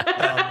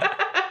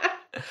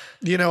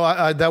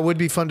 That would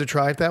be fun to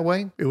try it that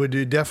way. It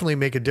would definitely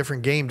make a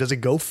different game. Does it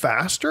go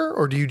faster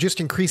or do you just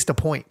increase the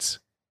points?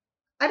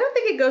 I don't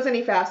think it goes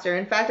any faster.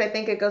 In fact, I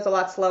think it goes a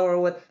lot slower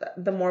with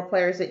the more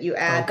players that you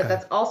add. Okay. But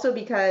that's also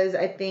because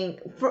I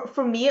think,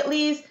 for me at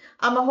least,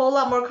 I'm a whole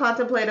lot more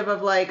contemplative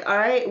of like, all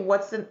right,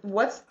 what's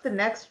the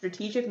next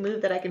strategic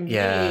move that I can make?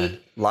 A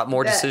lot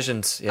more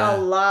decisions. Yeah, a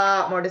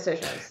lot more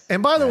decisions.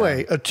 And by the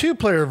way, a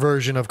 2-player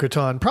version of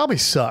Catan probably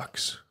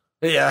sucks.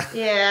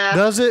 Yeah.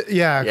 Does it?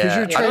 Yeah, because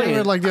you're trading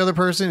with like the other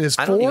person. Is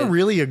 4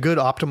 really a good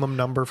optimum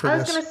number for this? I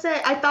was going to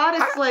say, I thought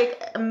it's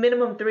like a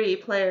minimum 3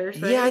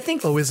 players, right? Yeah, I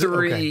think 3.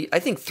 Okay. I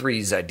think 3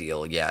 is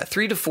ideal. Yeah,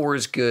 3 to 4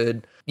 is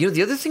good.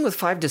 The other thing with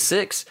 5 to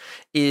 6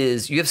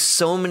 is you have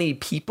so many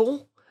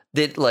people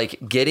that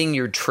like getting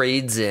your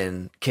trades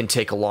in can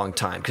take a long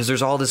time because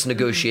there's all this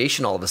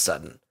negotiation all of a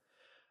sudden.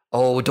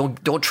 Oh,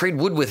 don't trade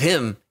wood with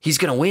him. He's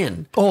going to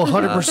win. Oh,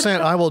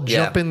 100%. I will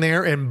jump in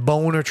there and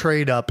bone a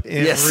trade up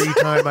every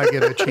time I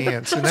get a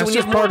chance. And that's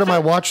just part of my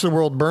watch the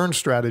world burn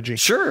strategy.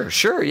 Sure.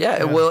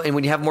 Yeah. Well, and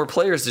when you have more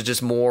players, there's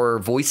just more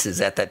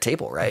voices at that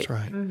table, right?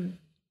 That's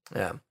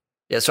right.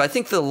 Yeah. So I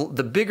think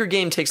the bigger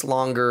game takes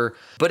longer,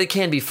 but it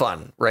can be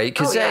fun, right?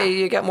 Because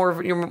you got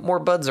more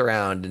buds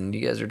around and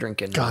you guys are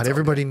drinking. God,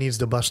 everybody needs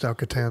to bust out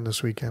Catan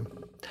this weekend.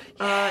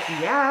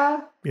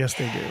 Yeah. Yes,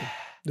 they do.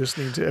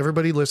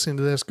 Everybody listening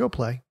to this, go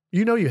play.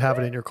 You have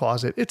it in your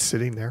closet. It's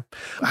sitting there.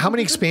 How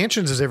many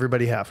expansions does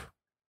everybody have?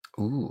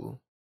 Ooh.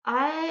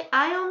 I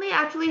only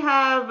actually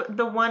have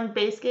the one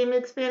base game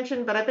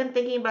expansion, but I've been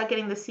thinking about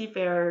getting the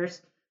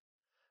Seafarers.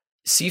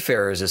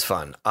 Seafarers is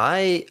fun.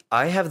 I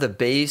have the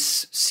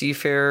base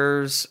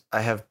Seafarers,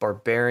 I have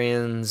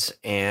Barbarians,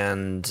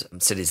 and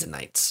Cities and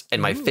Knights.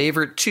 And my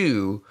favorite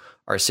 2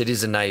 are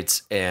Cities and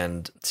Knights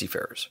and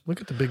Seafarers.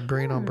 Look at the big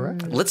brain on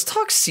Brad. Let's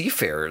talk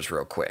Seafarers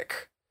real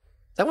quick.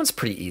 That one's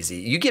pretty easy.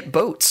 You get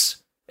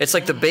boats. It's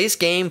like the base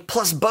game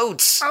plus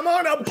boats. I'm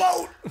on a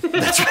boat.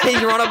 That's right.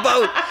 You're on a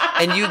boat,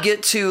 and you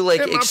get to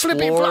like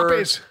explore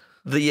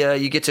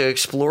you get to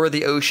explore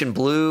the ocean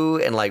blue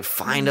and like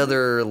find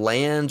other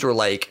lands or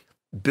like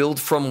build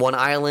from one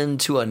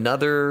island to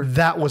another.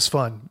 That was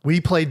fun.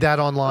 We played that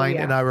online,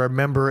 and I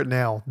remember it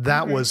now.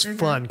 That was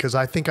fun because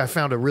I think I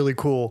found a really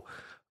cool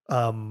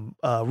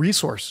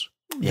resource.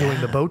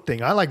 Doing the boat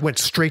thing. I went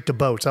straight to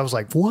boats. I was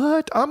like,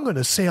 what? I'm going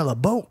to sail a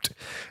boat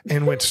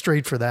and went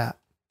straight for that.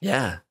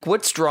 Yeah.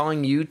 What's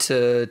drawing you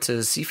to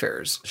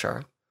Seafarers,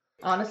 Shara?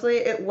 Honestly,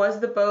 it was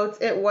the boats.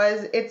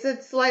 It's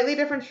a slightly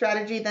different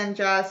strategy than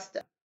just,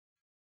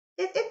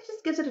 it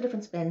just gives it a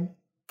different spin.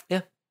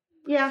 Yeah.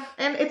 Yeah.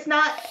 And it's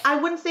not, I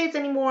wouldn't say it's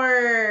any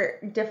more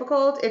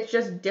difficult. It's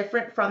just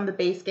different from the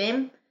base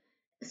game.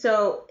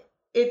 So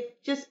it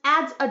just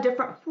adds a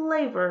different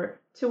flavor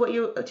to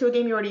a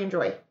game you already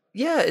enjoy.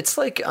 Yeah, it's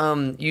like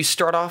you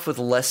start off with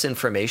less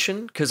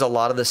information because a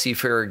lot of the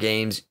Seafarer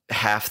games,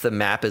 half the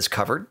map is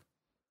covered.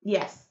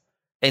 Yes.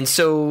 And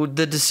so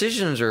the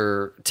decisions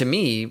are, to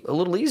me, a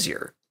little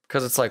easier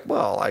because it's like,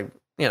 well,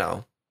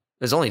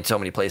 there's only so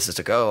many places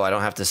to go. I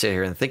don't have to sit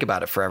here and think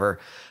about it forever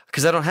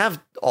because I don't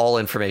have all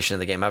information in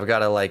the game. I've got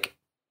to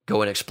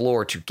go and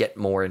explore to get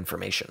more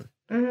information.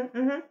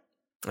 Mm-hmm.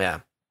 Yeah.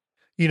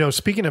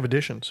 Speaking of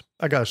editions,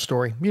 I got a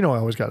story. I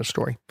always got a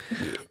story.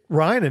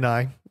 Ryan and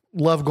I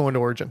love going to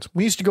Origins.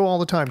 We used to go all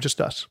the time, just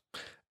us.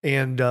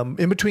 And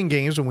in between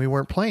games, when we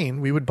weren't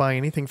playing, we would buy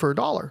anything for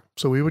 $1.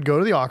 So we would go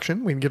to the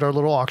auction. We'd get our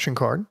little auction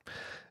card.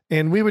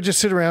 And we would just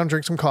sit around,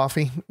 drink some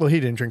coffee. Well, he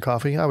didn't drink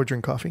coffee. I would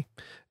drink coffee.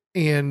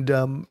 And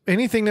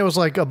anything that was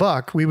like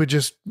 $1, we would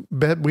just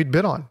we'd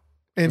bid on.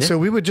 And so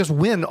we would just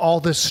win all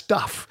this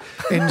stuff.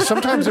 And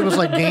sometimes it was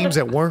like games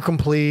that weren't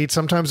complete.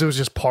 Sometimes it was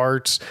just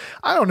parts.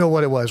 I don't know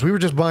what it was. We were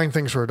just buying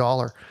things for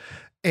 $1.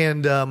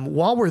 And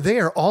while we're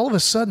there, all of a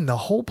sudden the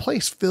whole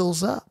place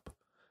fills up.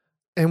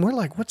 And we're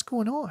like, what's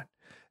going on?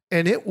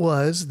 And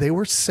they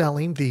were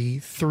selling the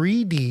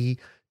 3D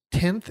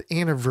 10th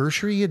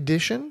anniversary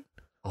edition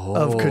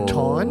of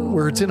Catan,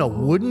 where it's in a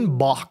wooden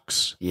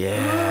box.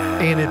 Yeah.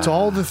 And it's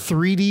all the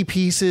 3D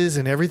pieces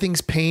and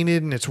everything's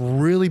painted and it's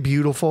really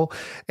beautiful.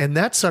 And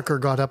that sucker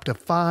got up to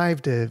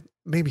 $500 to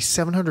maybe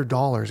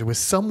 $700. It was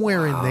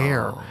somewhere in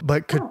there,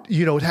 but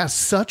it has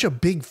such a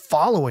big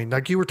following.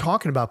 Like you were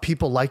talking about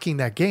people liking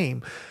that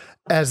game.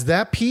 As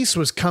that piece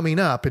was coming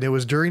up, and it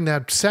was during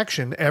that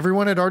section,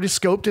 everyone had already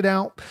scoped it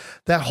out.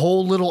 That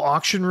whole little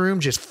auction room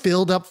just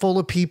filled up full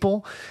of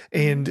people.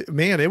 And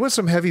man, it was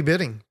some heavy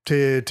bidding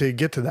to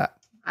get to that.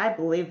 I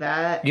believe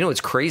that. What's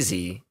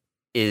crazy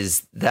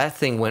is that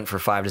thing went for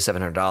 $500 to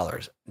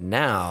 $700.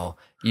 Now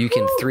you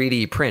can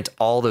 3D print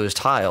all those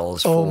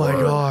tiles for my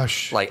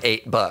gosh, like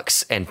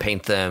 $8 and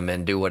paint them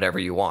and do whatever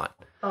you want.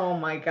 Oh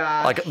my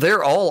god! Like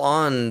they're all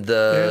on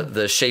the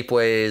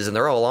Shapeways and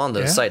they're all on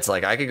those sites.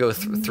 Like I could go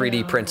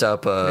 3D print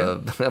up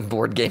a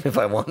board game if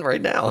I want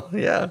right now.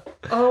 Yeah.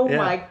 Oh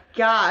my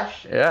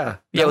gosh. Yeah.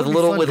 Yeah. With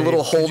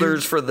little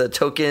holders for the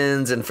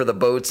tokens and for the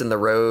boats and the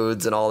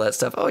roads and all that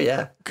stuff. Oh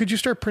yeah. Could you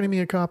start printing me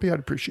a copy? I'd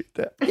appreciate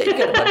that. Yeah, you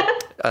got it, buddy.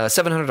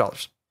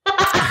 $700.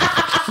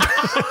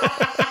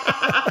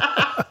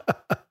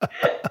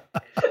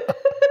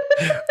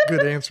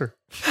 Good answer.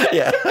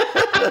 Yeah.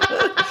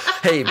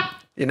 Hey.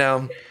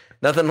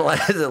 Nothing.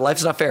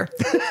 Life's not fair.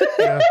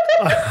 Yeah.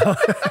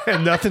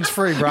 And nothing's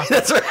free, bro.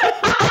 That's right.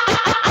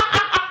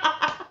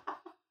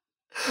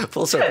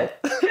 Full circle.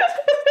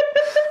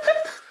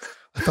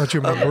 I thought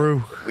you were my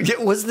brew.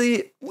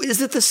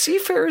 Is it the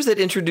Seafarers that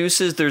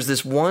introduces? There's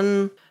this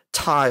one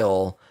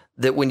tile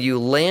that when you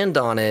land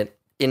on it,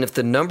 and if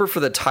the number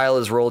for the tile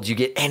is rolled, you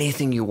get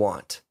anything you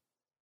want.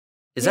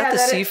 Is that the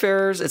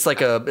Seafarers? It's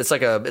like a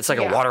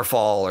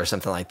waterfall or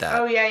something like that.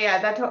 Oh yeah,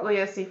 that totally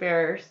is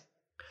Seafarers.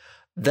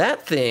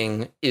 That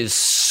thing is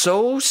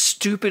so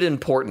stupid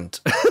important.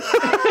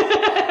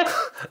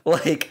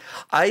 Like,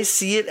 I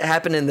see it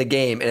happen in the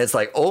game, and it's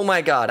like, oh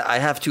my god, I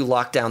have to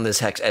lock down this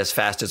hex as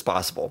fast as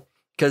possible.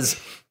 Because,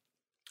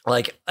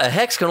 like, a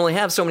hex can only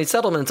have so many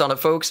settlements on it,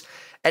 folks.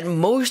 At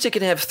most, it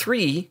can have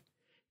 3.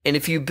 And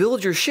if you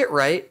build your shit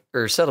right,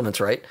 or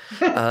settlements right,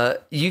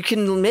 you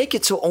can make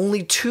it so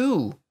only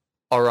 2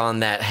 are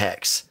on that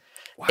hex.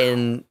 Wow.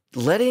 And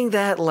letting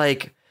that,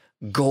 like,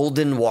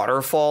 golden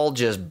waterfall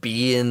just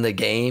be in the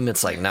game,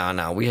 it's like,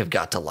 no, we have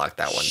got to lock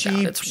that one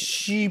down. It's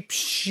sheep.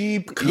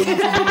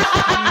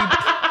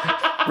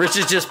 Rich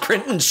is just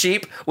printing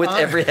sheep with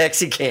every hex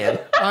he can.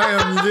 I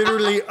am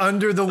literally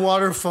under the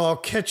waterfall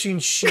catching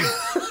sheep.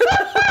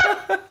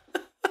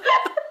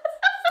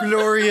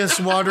 Glorious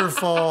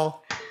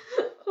waterfall.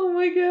 Oh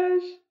my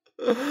gosh.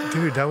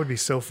 Dude, that would be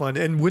so fun.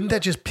 And wouldn't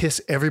that just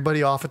piss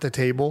everybody off at the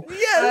table?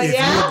 Yes. If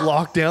you would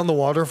lock down the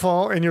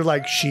waterfall and you're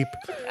like, sheep.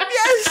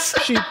 Yes.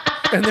 Sheep.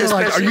 And they're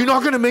like, are you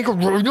not going to make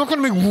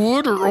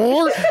wood or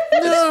ore?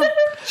 No.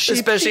 Sheep.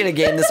 Especially in a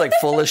game that's like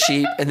full of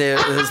sheep and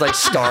there's like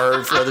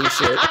starved for other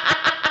shit.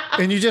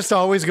 And you just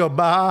always go,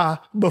 bah,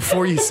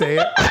 before you say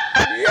it.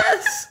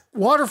 Yes.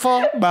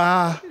 Waterfall,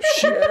 bah,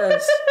 sheep.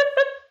 Yes.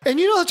 And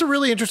that's a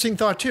really interesting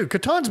thought too.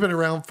 Catan's been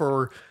around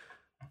for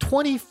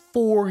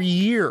 24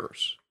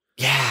 years.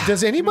 Yeah.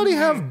 Does anybody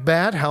have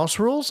bad house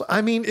rules?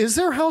 I mean, is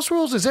there house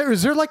rules? Is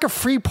there like a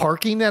free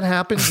parking that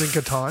happens in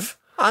Catan?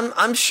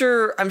 I'm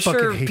sure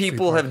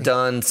people have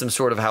done some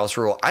sort of house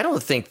rule. I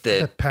don't think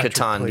that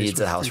Catan needs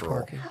a house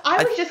rule.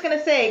 I was just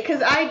gonna say,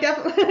 because I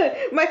definitely,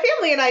 my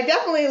family and I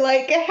definitely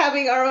like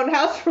having our own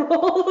house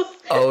rules.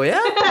 Oh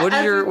yeah,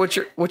 what's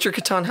your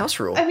Catan house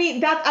rule? I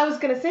mean, I was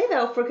gonna say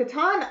though, for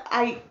Catan,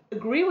 I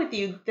agree with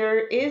you.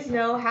 There is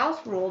no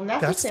house rule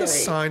necessary. That's the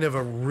sign of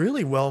a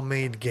really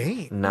well-made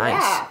game.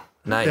 Nice, yeah.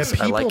 Nice. That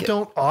people I like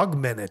don't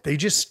augment it; they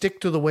just stick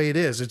to the way it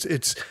is.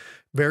 It's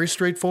very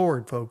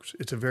straightforward, folks.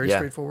 It's a very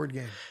straightforward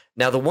game.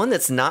 Now, the one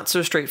that's not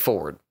so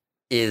straightforward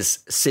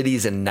is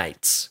Cities and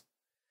Knights.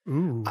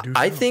 Ooh,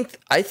 I think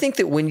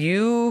that when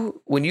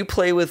you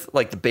play with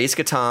like the base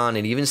Catan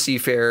and even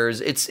Seafarers,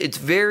 it's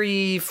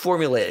very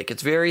formulaic.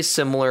 It's very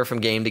similar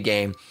from game to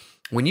game.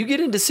 When you get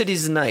into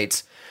Cities and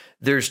Knights,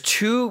 there's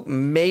 2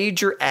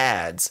 major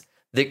adds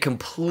that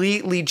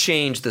completely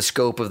change the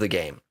scope of the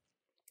game.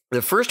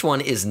 The first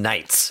one is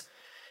Knights.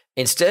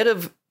 Instead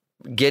of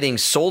getting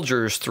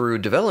soldiers through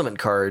development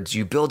cards,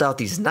 you build out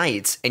these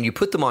knights and you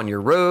put them on your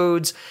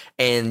roads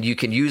and you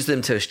can use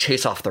them to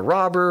chase off the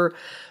robber.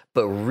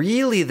 but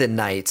really the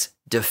knights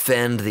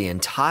defend the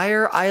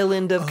entire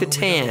island of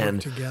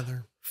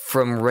Catan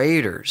from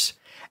raiders.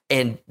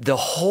 And the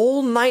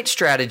whole knight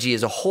strategy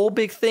is a whole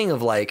big thing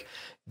of like,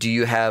 do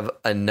you have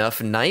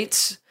enough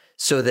knights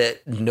so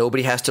that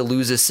nobody has to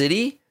lose a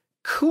city?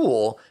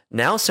 Cool.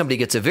 Now somebody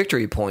gets a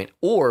victory point,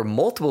 or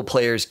multiple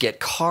players get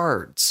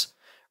cards,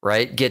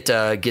 right? Get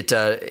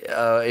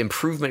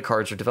improvement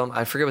cards or development.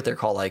 I forget what they're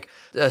called, like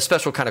a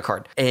special kind of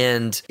card.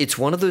 And it's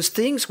one of those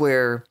things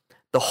where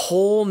the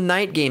whole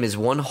night game is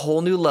one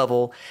whole new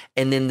level,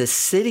 and then the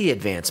city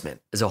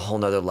advancement is a whole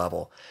nother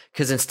level.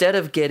 Because instead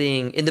of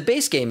getting, in the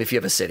base game, if you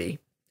have a city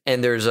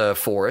and there's a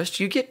forest,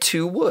 you get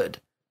 2 wood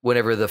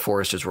whenever the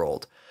forest is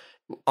rolled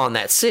on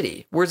that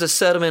city, whereas a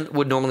settlement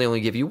would normally only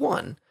give you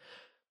 1.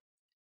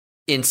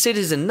 In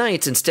Cities and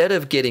Knights, instead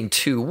of getting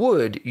 2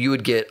 wood, you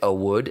would get a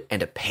wood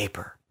and a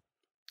paper.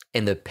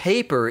 And the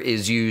paper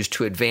is used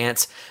to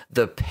advance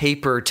the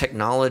paper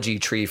technology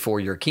tree for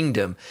your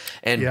kingdom.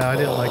 And I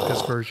didn't like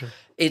this version.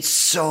 It's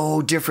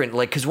so different.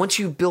 Like, because once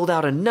you build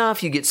out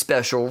enough, you get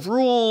special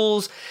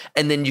rules,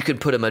 and then you can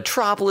put a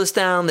metropolis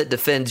down that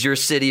defends your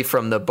city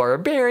from the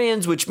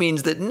barbarians, which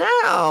means that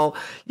now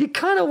you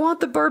kind of want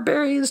the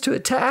barbarians to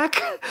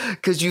attack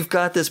because you've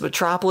got this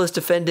metropolis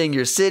defending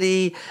your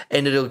city,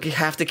 and it'll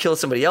have to kill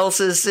somebody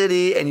else's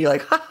city, and you're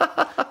like, ha, ha,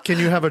 ha, ha. Can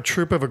you have a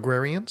troop of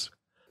agrarians?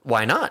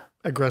 Why not?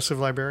 Aggressive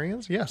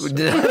librarians? Yes.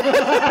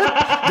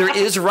 There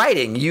is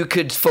writing. You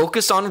could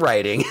focus on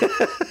writing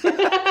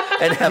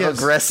and have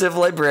aggressive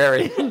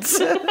librarians.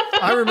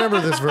 I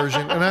remember this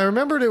version, and I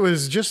remembered it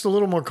was just a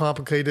little more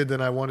complicated than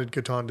I wanted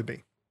Catan to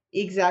be.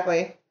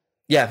 Exactly.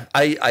 Yeah,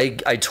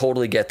 I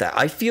totally get that.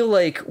 I feel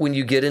like when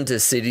you get into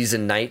Cities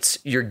and Knights,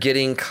 you're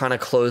getting kind of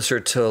closer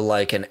to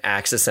like an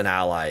Axis and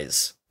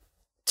Allies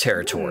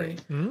territory,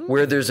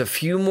 where there's a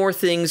few more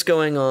things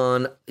going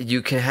on.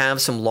 You can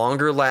have some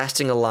longer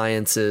lasting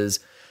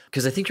alliances,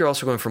 because I think you're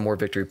also going for more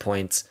victory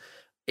points.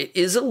 It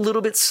is a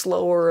little bit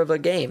slower of a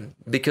game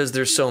because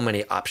there's so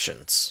many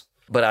options.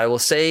 But I will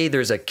say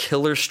there's a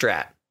killer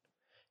strat,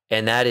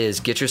 and that is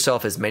get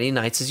yourself as many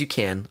knights as you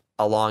can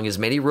along as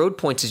many road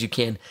points as you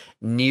can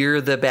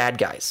near the bad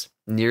guys,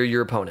 near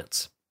your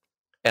opponents.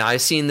 And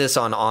I've seen this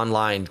on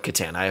online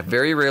Catan. I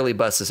very rarely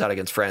bust this out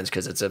against friends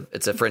because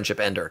it's a friendship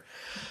ender.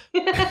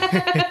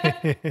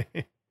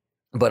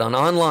 But on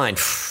online,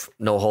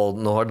 no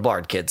hard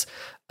barred, kids.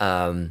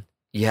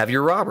 You have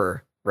your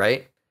robber,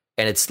 right?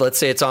 And let's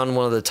say it's on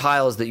one of the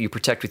tiles that you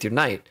protect with your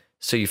knight.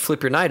 So you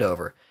flip your knight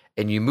over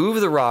and you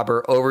move the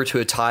robber over to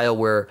a tile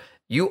where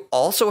you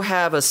also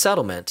have a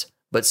settlement,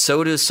 but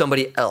so does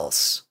somebody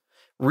else.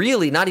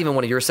 Really, not even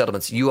one of your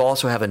settlements. You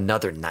also have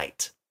another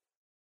knight,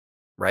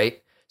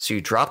 right? So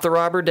you drop the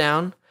robber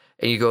down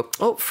and you go,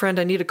 oh, friend,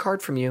 I need a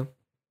card from you.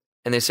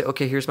 And they say,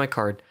 okay, here's my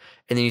card.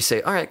 And then you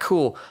say, all right,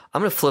 cool.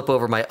 I'm going to flip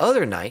over my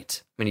other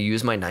knight. I'm going to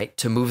use my knight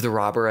to move the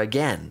robber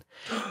again.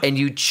 And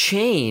you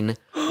chain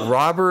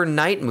robber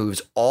knight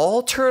moves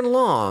all turn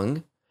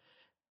long.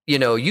 You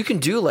know, you can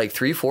do like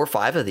 3, 4,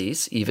 5 of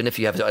these, even if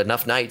you have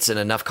enough knights and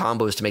enough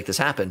combos to make this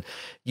happen.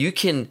 You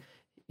can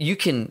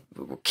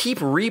keep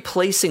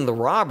replacing the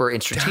robber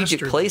in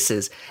strategic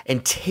places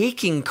and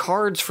taking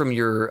cards from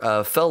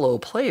your fellow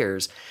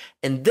players.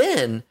 And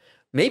then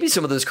maybe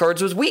some of those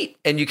cards was wheat,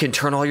 and you can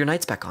turn all your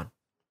knights back on.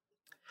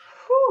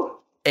 Whew.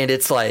 And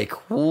it's like,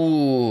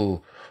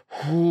 ooh,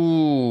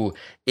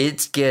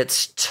 it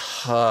gets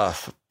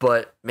tough.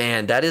 But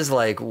man, that is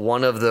like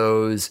one of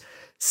those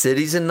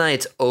Cities and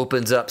Knights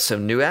opens up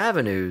some new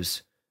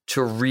avenues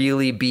to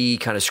really be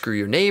kind of screw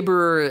your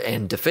neighbor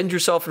and defend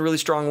yourself in really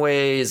strong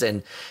ways.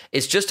 And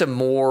it's just a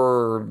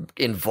more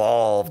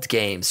involved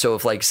game. So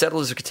if like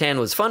Settlers of Catan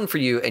was fun for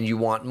you and you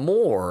want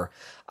more,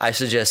 I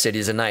suggest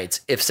Cities and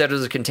Knights. If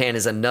Settlers of Catan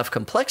is enough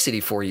complexity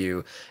for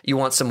you, you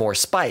want some more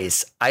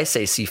spice, I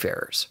say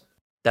Seafarers.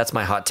 That's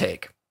my hot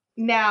take.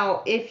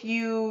 Now, if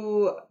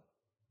you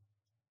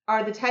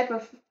are the type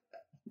of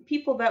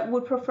people that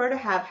would prefer to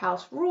have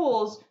house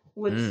rules,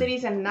 would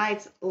Cities and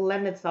Knights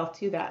lend itself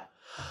to that?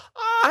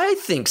 I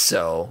think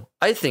so.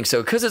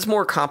 Because it's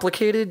more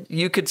complicated.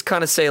 You could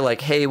kind of say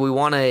like, hey, we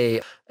want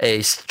a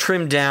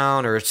trimmed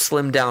down or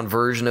slimmed down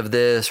version of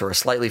this, or a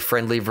slightly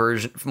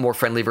more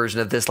friendly version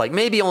of this. Like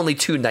maybe only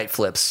 2 knight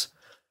flips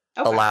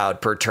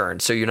allowed per turn.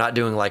 So you're not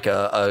doing like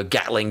a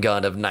Gatling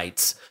gun of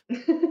knights.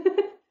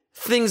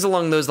 Things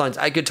along those lines.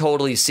 I could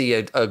totally see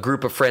a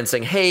group of friends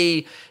saying,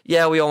 hey,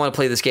 yeah, we all want to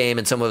play this game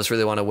and some of us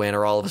really want to win,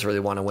 or all of us really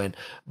want to win.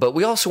 But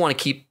we also want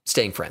to keep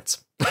staying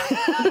friends.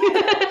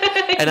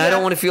 And I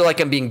don't want to feel like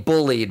I'm being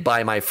bullied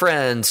by my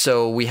friends,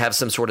 so we have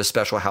some sort of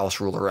special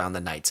house rule around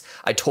the knights.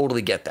 I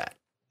totally get that.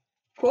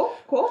 Cool.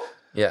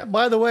 Yeah.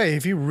 By the way,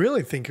 if you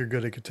really think you're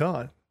good at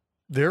Catan,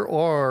 there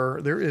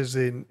is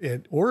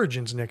an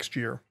Origins next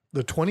year.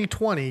 The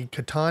 2020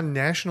 Catan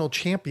National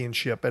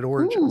Championship at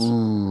Origins.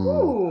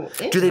 Ooh,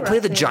 do they play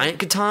the giant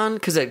Catan?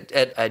 Because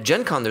at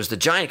Gen Con, there's the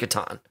giant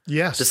Catan.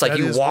 Yes. Just like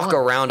you walk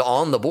around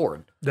on the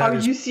board. Are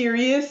you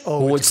serious?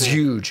 Oh, it's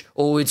huge.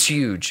 Oh, it's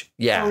huge.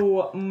 Yeah.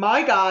 Oh,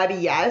 my God,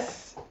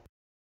 yes.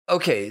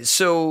 Okay,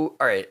 so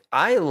all right,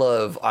 I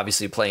love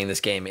obviously playing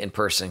this game in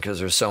person because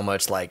there's so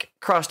much like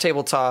cross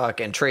table talk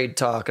and trade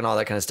talk and all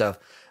that kind of stuff.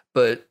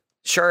 But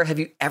Shar, have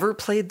you ever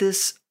played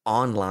this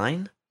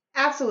online?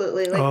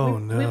 Absolutely.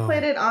 Like we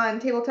played it on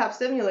Tabletop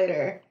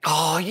Simulator.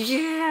 Oh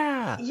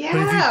yeah. Yeah.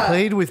 But if you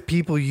played with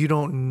people you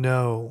don't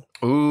know.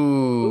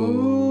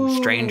 Ooh.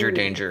 Stranger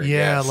danger.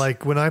 Yeah, yes.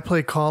 like when I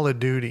play Call of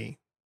Duty.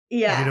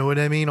 Yeah. You know what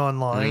I mean?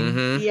 Online.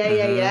 Mm-hmm.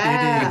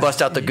 Yeah. You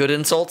bust out the good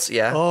insults,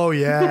 yeah. Oh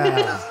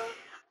yeah.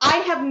 I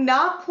have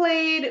not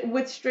played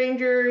with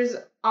strangers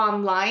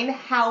online.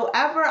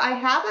 However, I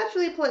have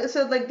actually played.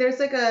 So, like, there's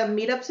like a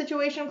meetup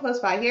situation close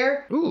by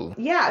here. Ooh.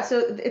 Yeah, so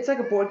it's like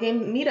a board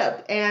game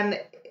meetup,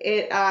 and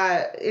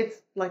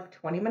it's like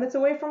 20 minutes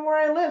away from where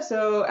I live.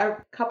 So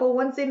a couple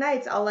Wednesday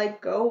nights, I'll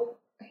like go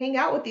hang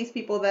out with these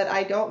people that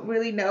I don't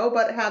really know,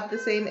 but have the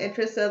same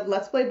interests of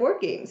let's play board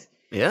games.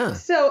 Yeah.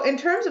 So in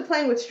terms of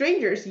playing with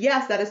strangers,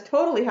 yes, that has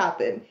totally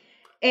happened,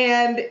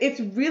 and it's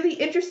really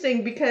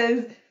interesting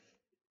because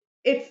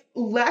it's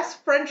less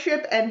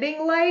friendship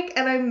ending like,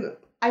 and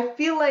I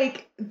feel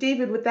like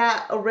David with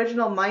that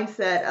original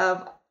mindset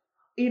of,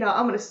 I'm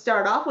going to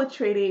start off with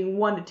trading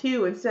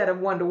 1-2 instead of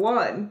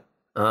 1-1.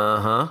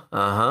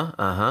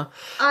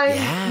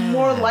 I'm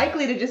more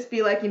likely to just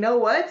be like, you know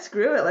what?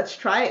 Screw it. Let's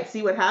try it.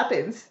 See what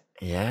happens.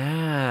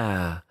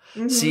 Yeah.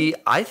 Mm-hmm. See,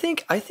 I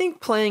think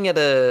playing at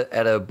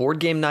a board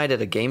game night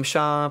at a game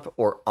shop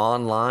or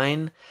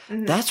online,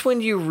 that's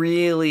when you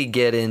really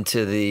get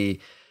into the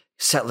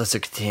Settlers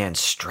of Catan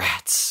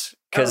strats.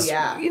 Because,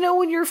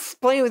 when you're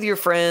playing with your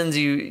friends,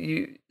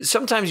 you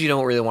sometimes you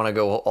don't really want to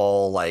go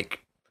all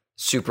like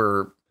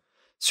super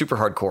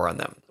hardcore on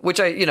them, which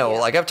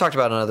like I've talked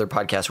about on other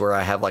podcasts where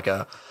I have like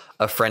a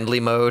friendly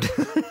mode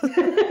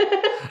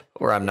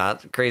where I'm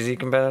not crazy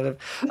competitive.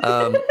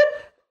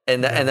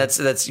 And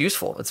that's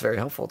useful. It's very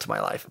helpful to my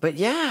life. But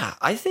yeah,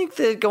 I think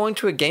that going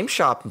to a game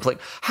shop and playing,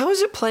 how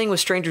is it playing with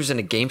strangers in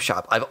a game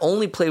shop? I've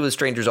only played with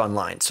strangers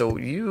online. So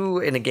you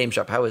in a game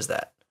shop, how is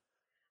that?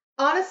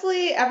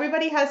 Honestly,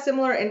 everybody has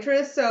similar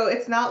interests, so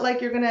it's not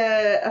like you're going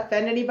to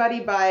offend anybody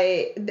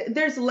by...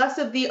 There's less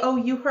of the, oh,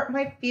 you hurt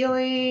my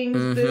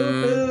feelings,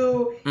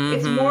 boo-hoo.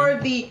 It's more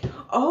of the,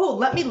 oh,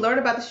 let me learn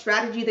about the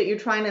strategy that you're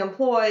trying to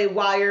employ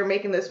while you're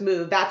making this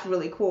move. That's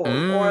really cool.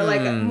 Or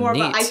like more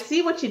neat. Of a, I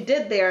see what you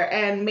did there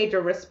and major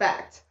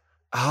respect.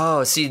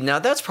 Oh, see, now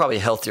that's probably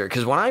healthier,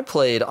 because when I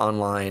played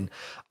online,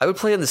 I would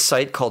play on the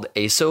site called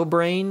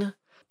ASOBrain,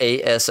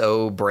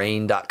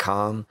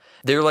 ASOBrain.com.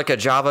 They're like a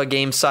Java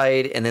game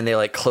site, and then they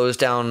like closed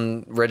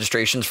down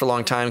registrations for a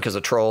long time because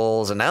of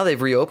trolls, and now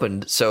they've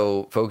reopened.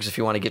 So, folks, if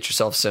you want to get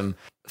yourself some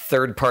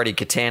third-party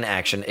Catan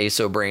action,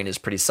 ASOBrain is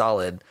pretty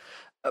solid.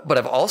 But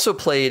I've also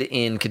played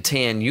in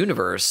Catan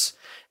Universe,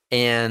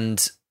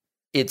 and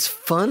it's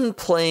fun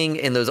playing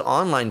in those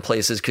online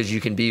places because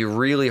you can be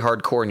really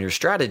hardcore in your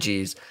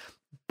strategies,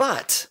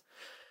 but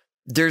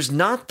there's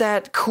not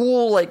that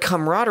cool like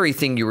camaraderie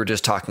thing you were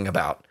just talking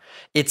about.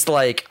 It's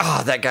like,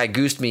 oh, that guy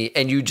goosed me,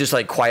 and you just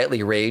like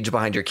quietly rage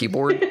behind your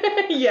keyboard.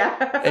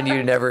 Yeah. And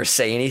you never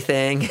say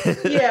anything.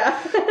 Yeah.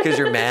 Because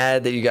you're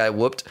mad that you got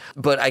whooped.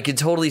 But I could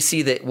totally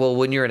see that, well,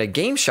 when you're in a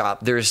game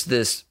shop, there's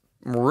this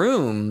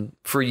room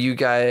for you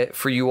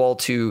all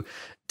to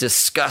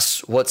discuss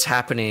what's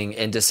happening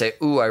and to say,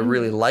 ooh, I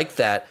really like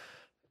that.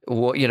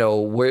 Well,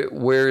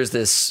 where is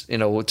this?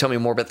 Tell me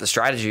more about the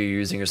strategy you're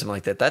using or something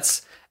like that.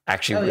 That's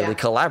actually really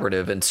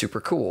collaborative and super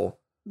cool.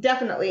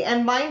 Definitely.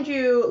 And mind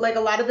you, like a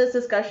lot of these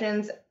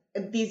discussions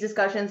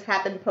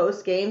happen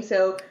post game.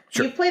 So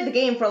you've played the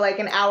game for like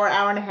an hour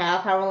and a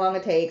half, however long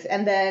it takes.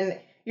 And then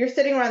you're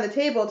sitting around the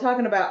table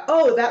talking about,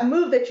 oh, that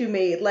move that you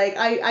made. Like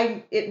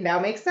it now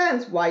makes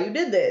sense why you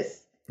did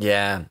this.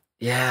 Yeah.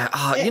 Yeah.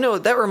 Oh,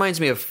 that reminds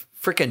me of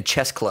freaking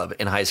chess club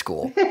in high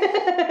school.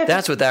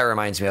 That's what that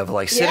reminds me of.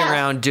 Like sitting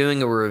around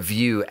doing a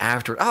review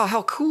after. Oh,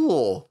 how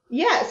cool.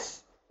 Yes.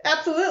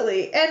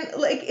 Absolutely. And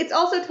like it's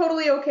also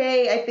totally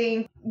okay, I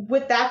think,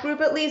 with that group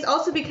at least,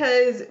 also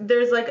because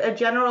there's like a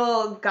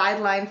general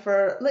guideline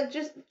for like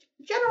just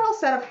general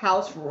set of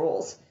house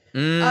rules.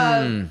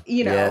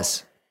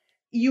 Yes.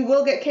 You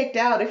will get kicked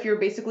out if you're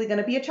basically going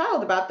to be a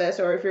child about this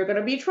or if you're going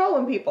to be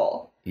trolling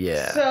people.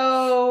 Yeah.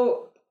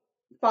 So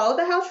follow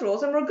the house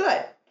rules and we're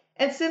good.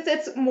 And since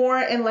it's more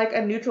in like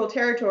a neutral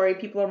territory,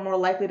 people are more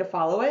likely to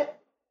follow it.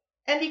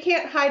 And you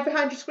can't hide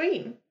behind your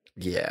screen.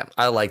 Yeah,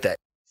 I like that.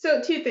 So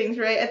two things,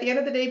 right? At the end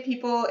of the day,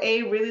 people,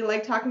 really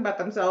like talking about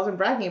themselves and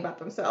bragging about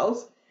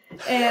themselves.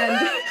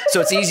 And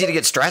so it's easy to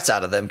get strats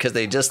out of them because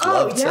they just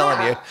love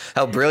telling you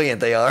how brilliant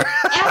they are.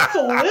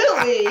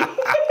 Absolutely.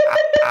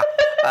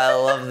 I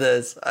love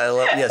this.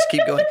 Yes,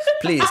 keep going.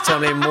 Please tell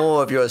me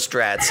more of your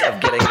strats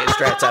of getting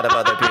strats out of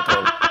other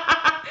people.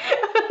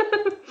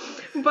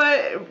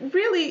 But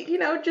really,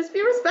 just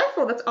be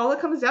respectful. That's all it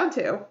comes down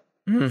to.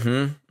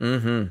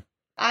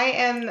 I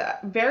am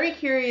very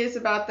curious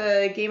about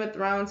the Game of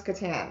Thrones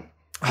Catan.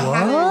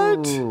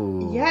 What?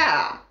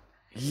 Yeah.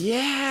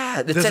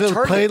 Yeah. Does it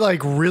play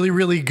like really,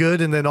 really good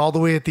and then all the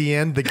way at the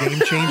end the game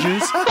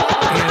changes?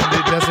 and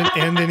it doesn't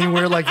end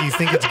anywhere like you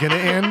think it's going to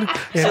end,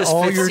 and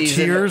all your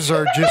tears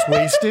are just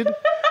wasted.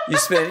 You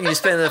spend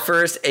the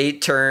first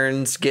 8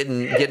 turns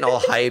getting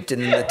all hyped,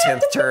 and then the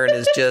 10th turn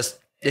is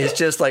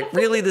just like,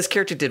 really, this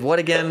character did what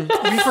again?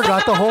 We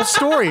forgot the whole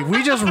story.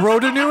 We just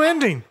wrote a new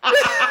ending.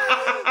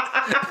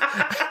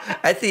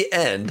 At the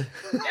end,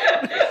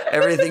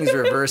 everything's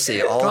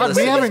reversey.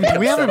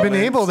 We haven't been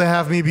able to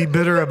have me be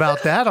bitter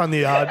about that on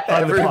the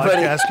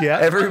podcast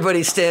yet.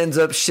 Everybody stands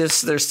up,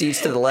 shifts their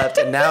seats to the left,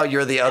 and now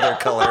you're the other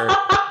color.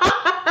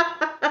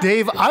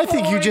 Dave, I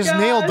think you just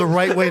nailed the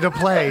right way to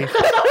play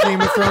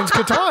Game of Thrones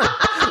Catan.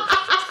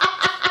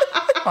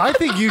 I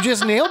think you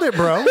just nailed it,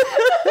 bro.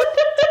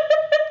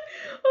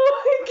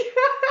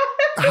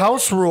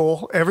 House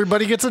rule,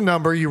 everybody gets a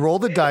number, you roll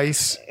the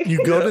dice,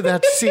 you go to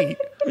that seat.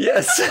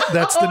 Yes.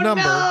 That's the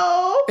number.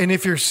 No. And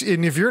if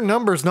your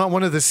number's not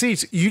one of the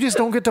seats, you just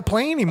don't get to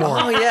play anymore.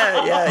 Oh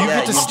yeah. You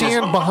get to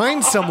stand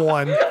behind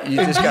someone and be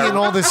in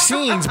all the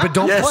scenes, but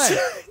don't play.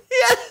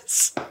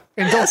 Yes.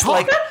 And don't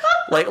talk.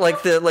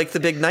 Like the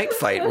big night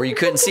fight where you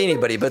couldn't see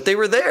anybody, but they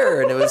were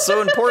there, and it was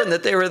so important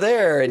that they were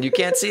there, and you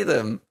can't see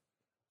them.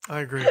 I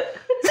agree.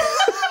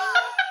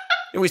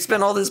 And we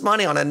spent all this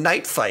money on a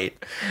night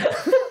fight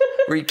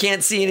where you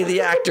can't see any of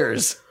the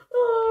actors.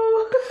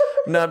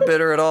 Not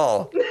bitter at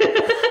all.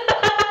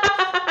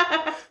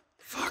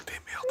 Fuck, they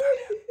mailed that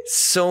in.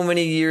 So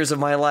many years of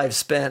my life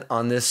spent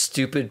on this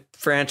stupid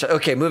franchise.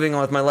 Okay, moving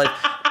on with my life.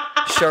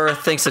 Shara,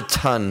 thanks a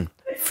ton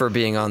for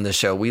being on the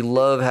show. We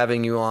love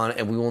having you on,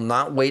 and we will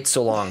not wait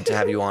so long to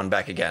have you on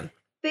back again.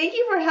 Thank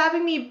you for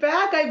having me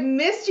back. I've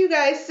missed you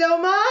guys so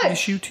much.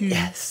 Miss you too.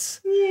 Yes.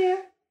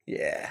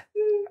 Yeah.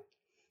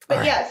 But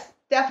All yes,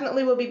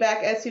 definitely will be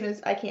back as soon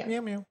as I can.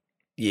 Meow, meow.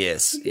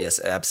 Yes,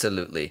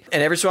 absolutely.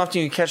 And every so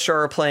often you can catch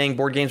Shara playing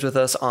board games with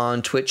us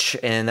on Twitch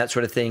and that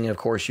sort of thing. And of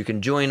course, you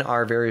can join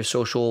our various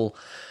social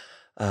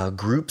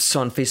groups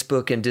on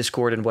Facebook and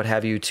Discord and what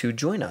have you to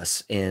join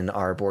us in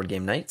our board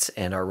game nights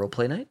and our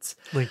roleplay nights.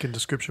 Link in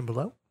description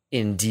below.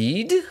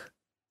 Indeed.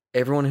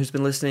 Everyone who's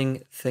been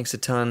listening, thanks a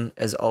ton.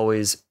 As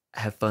always,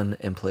 have fun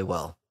and play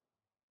well.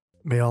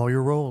 May all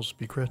your rolls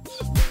be crits.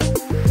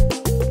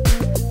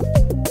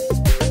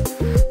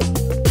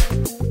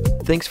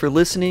 Thanks for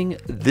listening.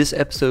 This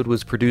episode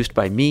was produced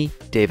by me,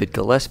 David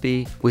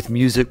Gillespie, with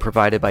music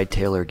provided by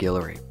Taylor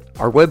Guillory.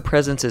 Our web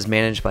presence is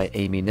managed by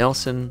Amy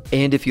Nelson.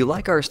 And if you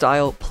like our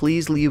style,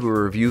 please leave a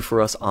review for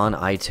us on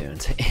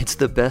iTunes. It's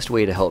the best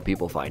way to help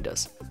people find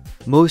us.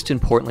 Most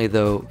importantly,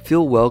 though,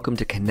 feel welcome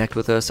to connect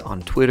with us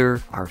on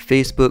Twitter, our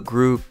Facebook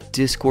group,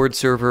 Discord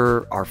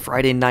server, our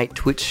Friday night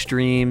Twitch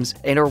streams,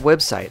 and our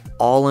website,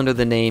 all under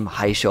the name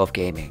High Shelf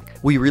Gaming.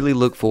 We really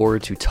look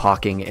forward to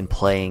talking and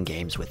playing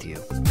games with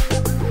you.